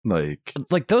understand.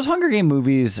 Like those Hunger Game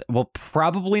movies, we'll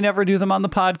probably never do them on the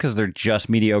pod because they're just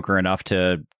mediocre enough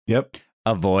to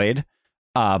avoid.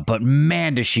 But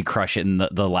man, does she crush it in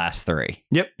the last three.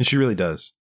 Yep, she really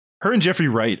does. Her and Jeffrey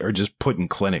Wright are just putting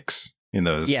clinics in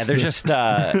those. Yeah, they're just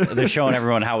they're showing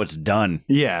everyone how it's done.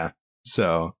 Yeah.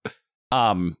 So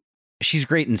she's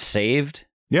great in Saved.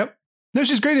 Yep. No,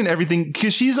 she's great in everything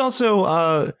because she's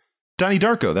also Donnie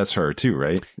Darko. That's her too,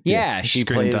 right? Yeah, she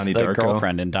plays Donnie Darko.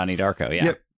 Girlfriend in Donnie Darko. Yeah.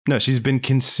 Yep. No, she's been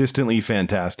consistently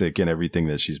fantastic in everything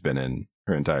that she's been in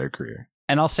her entire career.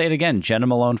 And I'll say it again, Jenna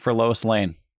Malone for Lois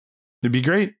Lane. It'd be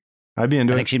great. I'd be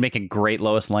into it. I think she'd make a great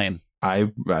Lois Lane.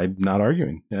 I'm not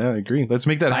arguing. Yeah, I agree. Let's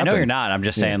make that happen. I know you're not. I'm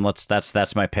just saying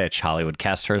that's my pitch. Hollywood,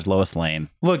 cast her as Lois Lane.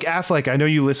 Look, Affleck, I know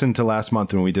you listened to last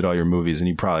month when we did all your movies and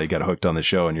you probably got hooked on the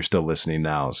show and you're still listening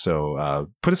now.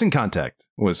 So put us in contact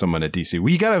with someone at DC.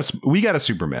 We got a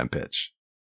Superman pitch.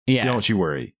 Yeah. Don't you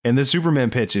worry. And the Superman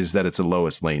pitch is that it's a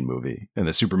Lois Lane movie and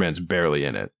the Superman's barely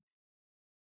in it.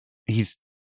 He's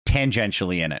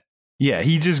tangentially in it. Yeah,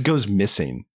 he just goes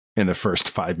missing in the first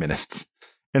 5 minutes.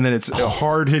 And then it's a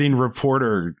hard-hitting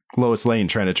reporter, Lois Lane,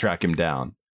 trying to track him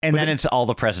down. And then it's All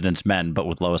the President's Men, but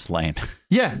with Lois Lane.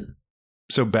 Yeah.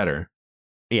 So better.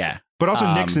 Yeah. But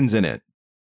also Nixon's in it.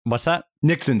 What's that?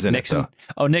 Nixon's in it, though.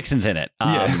 Oh, Nixon's in it.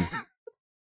 Yeah.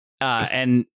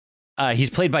 And he's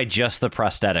played by just the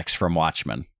prosthetics from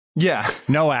Watchmen. Yeah.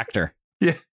 No actor.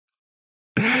 Yeah.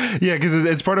 Yeah, because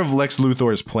it's part of Lex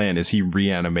Luthor's plan is he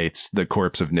reanimates the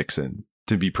corpse of Nixon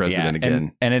to be president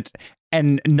again.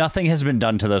 And nothing has been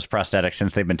done to those prosthetics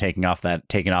since they've been taking off that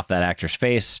actor's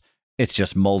face. It's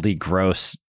just moldy,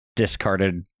 gross,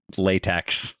 discarded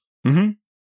latex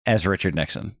as Richard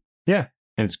Nixon. Yeah.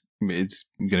 And it's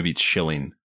going to be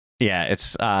chilling. Yeah,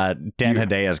 it's Dan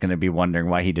Hedaya is going to be wondering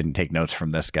why he didn't take notes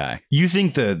from this guy. You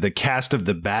think the cast of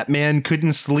the Batman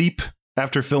couldn't sleep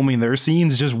after filming their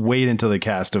scenes? Just wait until the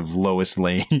cast of Lois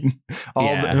Lane,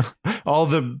 all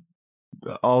the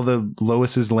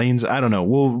Lois's lanes. I don't know.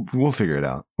 We'll figure it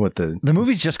out. What the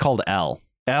movie's just called L.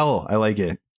 L. I like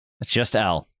it. It's just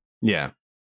L. Yeah.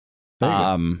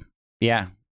 Yeah.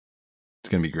 It's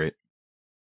gonna be great.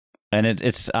 And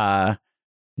it's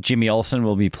Jimmy Olsen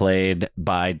will be played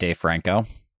by Dave Franco.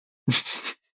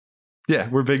 Yeah,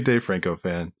 we're big Dave Franco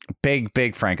fans.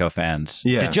 Big Franco fans.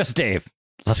 Yeah. Just Dave.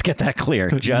 Let's get that clear.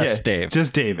 Just Dave.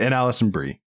 Just Dave and Alison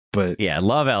Brie. But yeah,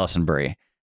 love Alison Brie.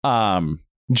 John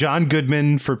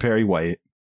Goodman for Perry White.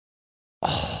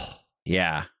 Oh,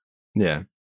 yeah. Yeah.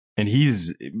 And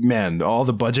he's, man, all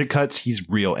the budget cuts, he's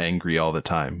real angry all the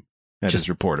time at his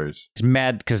reporters. He's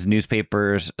mad because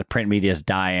newspapers, print media is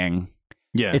dying.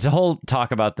 Yeah. It's a whole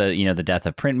talk about the death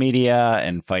of print media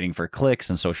and fighting for clicks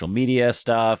and social media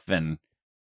stuff and,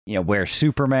 where's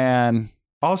Superman?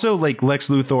 Also, like Lex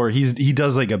Luthor, he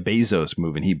does like a Bezos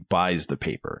move and he buys the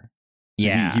paper. So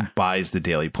yeah. He buys the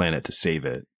Daily Planet to save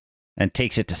it. And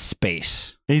takes it to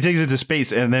space. And he takes it to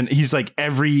space, and then he's like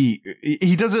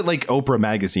he does it like Oprah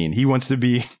magazine. He wants to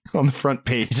be on the front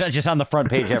page. He's not just on the front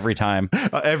page every time.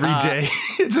 Every day.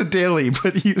 It's a daily,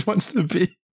 but he wants to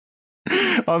be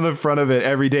on the front of it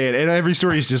every day. And every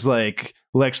story is just like,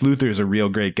 Lex Luthor is a real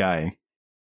great guy.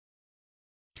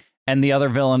 And the other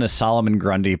villain is Solomon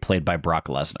Grundy, played by Brock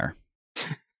Lesnar.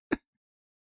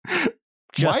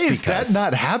 Why is that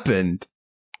not happened?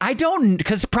 I don't,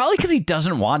 probably because he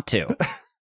doesn't want to.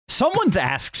 Someone's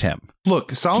asked him.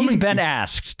 Look, he's been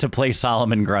asked to play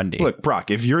Solomon Grundy. Look, Brock,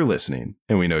 if you're listening,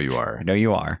 and we know you are. I know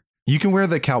you are. You can wear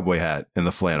the cowboy hat and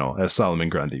the flannel as Solomon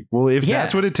Grundy. Well, if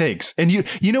that's what it takes. And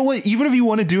you know what? Even if you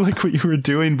want to do like what you were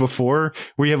doing before,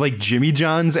 where you have like Jimmy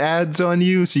John's ads on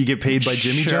you, so you get paid by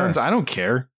Jimmy John's, I don't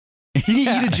care. You can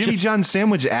eat a Jimmy John's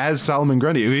sandwich as Solomon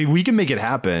Grundy. We can make it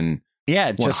happen.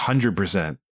 Yeah,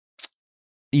 100%.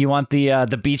 You want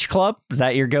the Beach Club? Is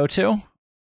that your go-to?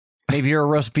 Maybe you're a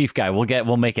roast beef guy.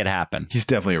 We'll make it happen. He's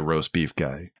definitely a roast beef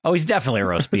guy. Oh, he's definitely a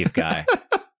roast beef guy.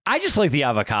 I just like the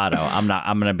avocado. I'm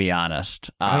going to be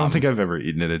honest. I don't think I've ever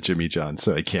eaten it at Jimmy John's,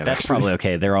 so I can't. That's probably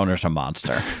okay. Their owner's a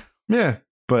monster. Yeah,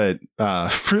 but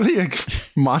really a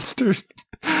monster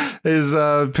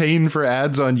is paying for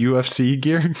ads on UFC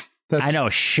gear. I know.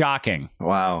 Shocking.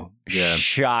 Wow. Yeah.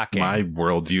 Shocking. My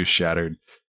worldview shattered.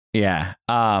 Yeah.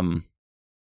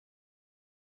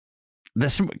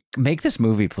 Make this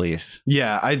movie, please.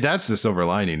 Yeah, that's the silver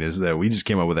lining is that we just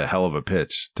came up with a hell of a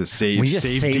pitch to save. We just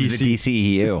saved the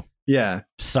DCEU. Yeah.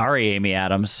 Sorry, Amy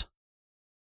Adams.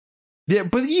 Yeah,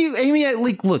 but Amy,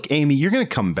 look, Amy, you're gonna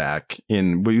come back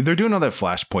in. They're doing all that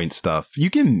Flashpoint stuff. You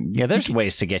can. Yeah, there's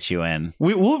ways to get you in.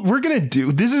 We're gonna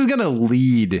do. This is gonna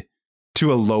lead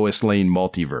to a Lois Lane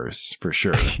multiverse for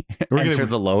sure. We're Enter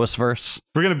the Lois verse.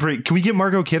 We're gonna bring. Can we get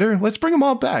Margot Kidder? Let's bring them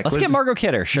all back. Let's get Margot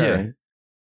Kidder. Sure. Yeah.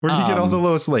 We're going to get all the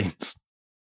Lois Lanes.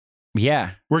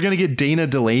 Yeah. We're going to get Dana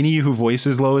Delaney, who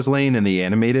voices Lois Lane in the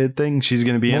animated thing. She's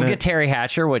going to be in it. We'll get Terry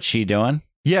Hatcher. What's she doing?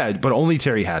 Yeah, but only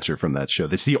Terry Hatcher from that show.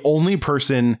 That's the only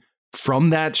person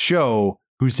from that show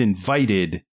who's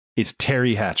invited is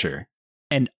Terry Hatcher.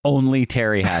 And only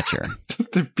Terry Hatcher.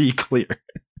 Just to be clear.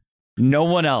 No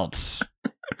one else.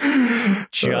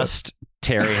 Just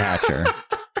Terry Hatcher.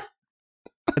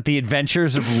 The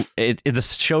Adventures of... the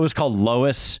show is called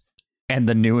Lois and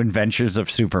the New Adventures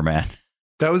of Superman.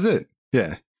 That was it.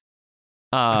 Yeah.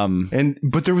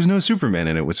 But there was no Superman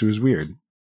in it, which was weird.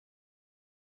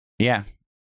 Yeah.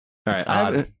 All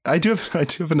right. I do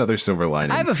have another silver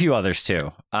lining. I have a few others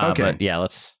too. Okay. But yeah,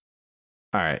 let's.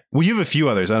 All right. Well, you have a few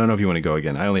others. I don't know if you want to go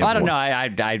again. I only have one. I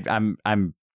don't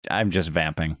know. I'm just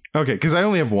vamping. Okay, because I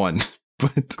only have one.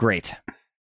 But great.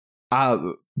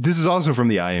 This is also from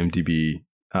the IMDb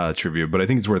trivia, but I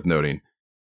think it's worth noting.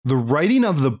 The writing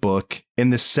of the book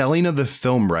and the selling of the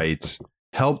film rights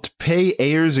helped pay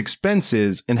Ayer's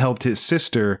expenses and helped his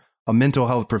sister, a mental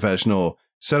health professional,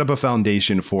 set up a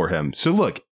foundation for him. So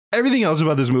look, everything else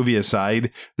about this movie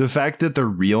aside, the fact that the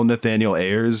real Nathaniel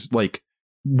Ayers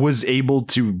was able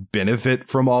to benefit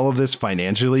from all of this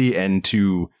financially and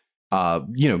to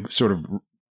sort of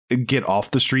get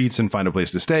off the streets and find a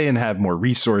place to stay and have more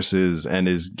resources, and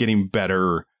is getting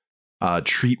better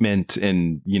treatment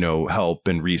and, help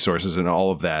and resources and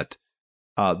all of that.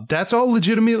 That's all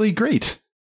legitimately great.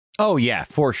 Oh, yeah,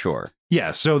 for sure.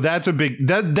 Yeah, so that's a big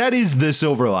that is the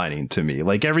silver lining to me.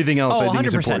 Like everything else, I think 100%,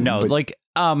 is important. No, but,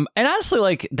 and honestly,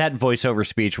 like that voiceover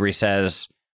speech where he says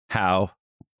how,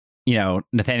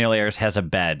 Nathaniel Ayers has a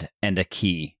bed and a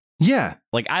key. Yeah,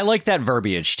 like I like that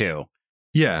verbiage too.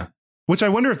 Yeah, which I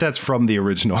wonder if that's from the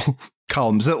original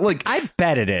columns. That I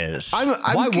bet it is.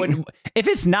 If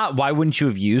it's not, why wouldn't you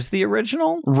have used the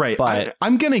original? Right, but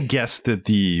I'm gonna guess that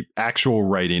the actual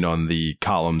writing on the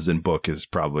columns and book is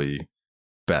probably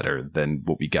better than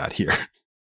what we got here.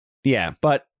 Yeah,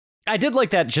 but I did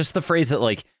like that, just the phrase that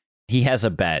like he has a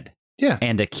bed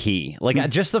and a key. Like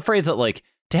just the phrase that like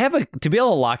to be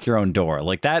able to lock your own door,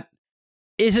 like that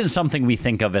isn't something we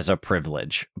think of as a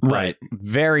privilege, but right?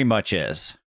 Very much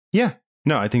is. Yeah.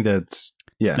 No, I think that's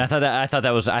yeah. And I thought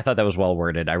that was well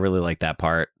worded. I really like that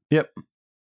part. Yep.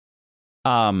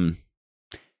 RDJ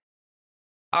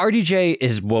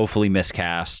is woefully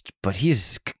miscast, but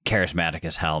he's charismatic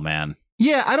as hell, man.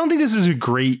 Yeah, I don't think this is a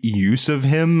great use of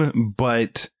him,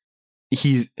 but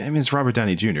it's Robert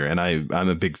Downey Jr. and I'm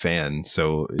a big fan,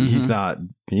 so he's not,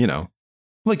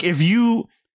 like if you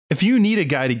need a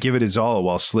guy to give it his all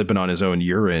while slipping on his own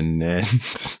urine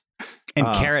and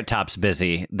Carrot Top's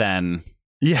busy, then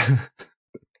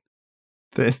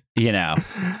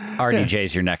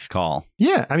RDJ's your next call.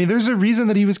 Yeah, I mean, there's a reason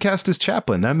that he was cast as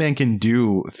Chaplin. That man can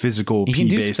do physical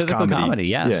P-based comedy.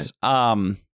 Yes.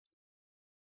 Yeah.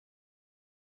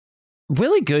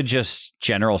 Really good, just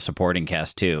general supporting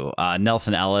cast too.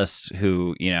 Nelson Ellis,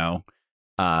 who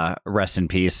rest in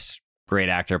peace, great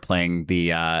actor playing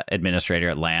the administrator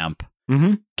at LAMP.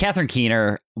 Mm-hmm. Catherine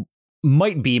Keener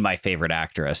might be my favorite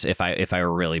actress if I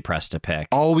were really pressed to pick.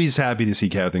 Always happy to see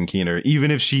Catherine Keener, even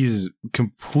if she's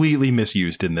completely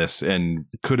misused in this and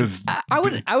could have.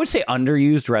 I would say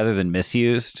underused rather than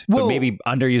misused. Well, but maybe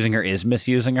underusing her is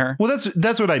misusing her. Well,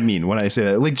 that's what I mean when I say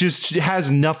that. Like, just she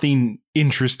has nothing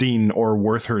interesting or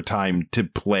worth her time to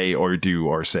play or do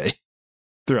or say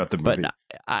throughout the movie.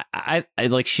 But I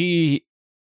like, she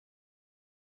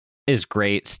is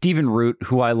great. Stephen Root,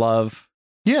 who I love.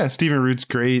 Yeah, Stephen Root's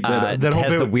great. That whole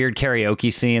has the weird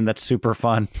karaoke scene that's super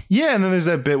fun. Yeah, and then there's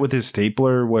that bit with his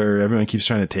stapler where everyone keeps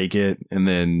trying to take it, and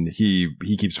then he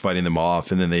keeps fighting them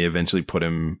off, and then they eventually put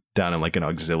him down in like an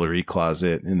auxiliary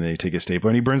closet, and they take his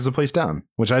stapler, and he burns the place down,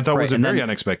 which I thought was a very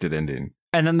unexpected ending.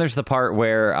 And then there's the part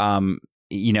where,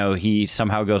 he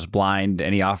somehow goes blind,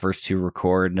 and he offers to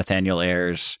record Nathaniel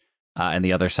Ayers and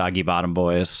the other Soggy Bottom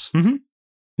Boys. Mm-hmm.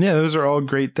 Yeah, those are all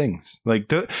great things. Like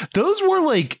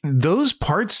those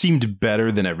parts seemed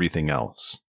better than everything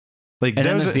else. Like, and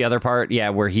then there's the other part,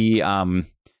 where he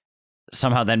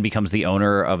somehow then becomes the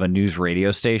owner of a news radio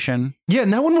station. Yeah,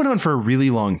 and that one went on for a really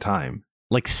long time,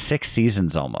 like 6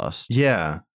 seasons almost.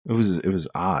 Yeah, it was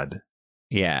odd.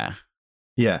 Yeah.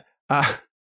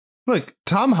 Look,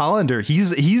 Tom Hollander,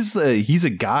 he's a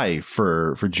guy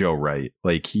for Joe Wright.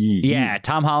 Like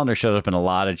Tom Hollander shows up in a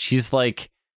lot of.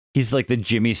 He's like the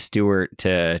Jimmy Stewart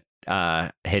to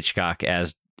Hitchcock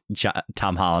as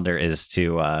Tom Hollander is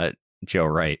to Joe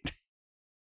Wright.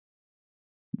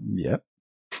 Yep.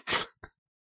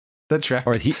 That tracked.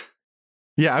 Or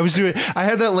I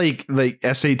had that like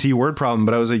SAT word problem,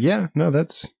 but I was like, yeah, no,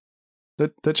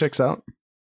 that checks out.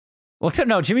 Well, except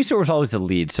no, Jimmy Stewart was always the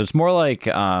lead, so it's more like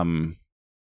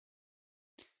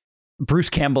Bruce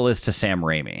Campbell is to Sam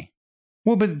Raimi.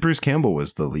 Well, but Bruce Campbell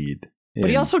was the lead. But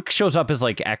he also shows up as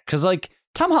like, because like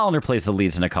Tom Hollander plays the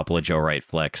leads in a couple of Joe Wright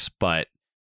flicks, but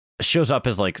shows up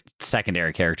as like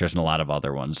secondary characters in a lot of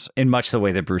other ones, in much the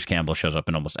way that Bruce Campbell shows up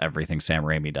in almost everything Sam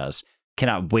Raimi does.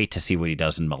 Cannot wait to see what he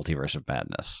does in Multiverse of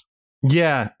Madness.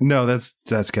 Yeah, no, that's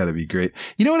got to be great.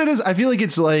 You know what it is? I feel like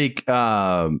it's like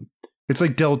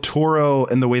Del Toro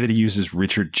and the way that he uses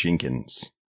Richard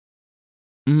Jenkins.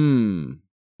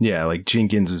 Yeah, like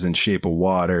Jenkins was in Shape of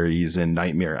Water. He's in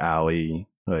Nightmare Alley.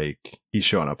 Like, he's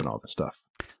showing up in all this stuff.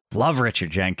 Love Richard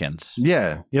Jenkins.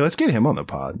 Yeah. Let's get him on the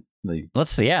pod. Like,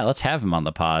 let's have him on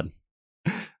the pod.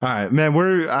 All right, man.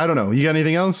 I don't know. You got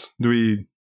anything else? Do we?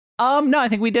 No, I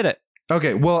think we did it.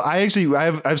 Okay. Well, I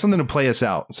have something to play us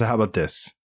out. So how about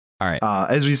this? All right.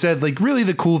 As we said, like, really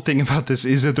the cool thing about this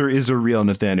is that there is a real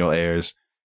Nathaniel Ayers,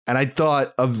 and I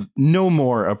thought of no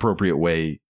more appropriate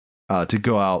way to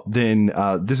go out than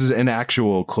this is an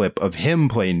actual clip of him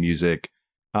playing music.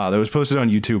 That was posted on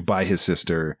YouTube by his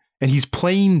sister, and he's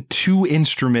playing 2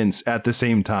 instruments at the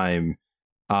same time,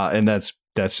 and that's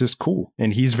just cool.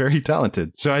 And he's very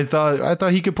talented. So I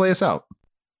thought he could play us out.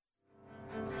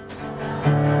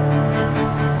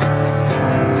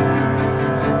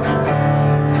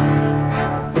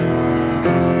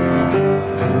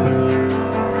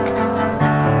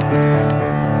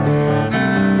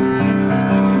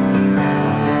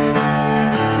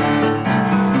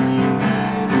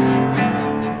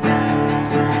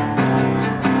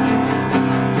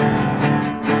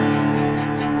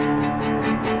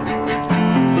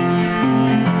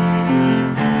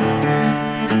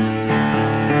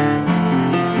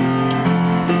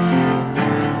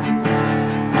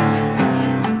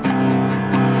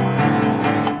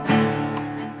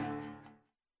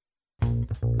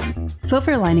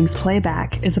 Silver Linings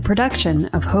Playback is a production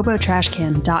of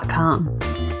HoboTrashCan.com.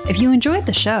 If you enjoyed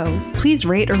the show, please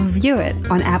rate or review it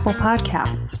on Apple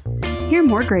Podcasts. Hear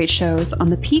more great shows on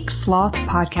the Peak Sloth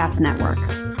Podcast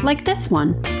Network, like this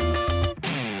one.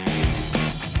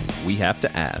 We Have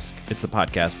to Ask. It's a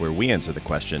podcast where we answer the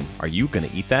question, are you going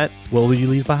to eat that? What will you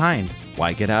leave behind?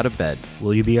 Why get out of bed?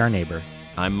 Will you be our neighbor?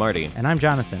 I'm Marty. And I'm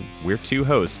Jonathan. We're two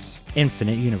hosts.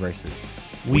 Infinite universes.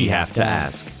 We have to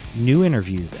ask. New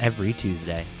interviews every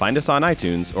Tuesday. Find us on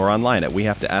iTunes or online at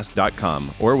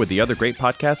wehavetoask.com or with the other great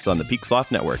podcasts on the Peak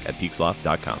Sloth Network at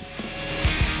peaksloth.com.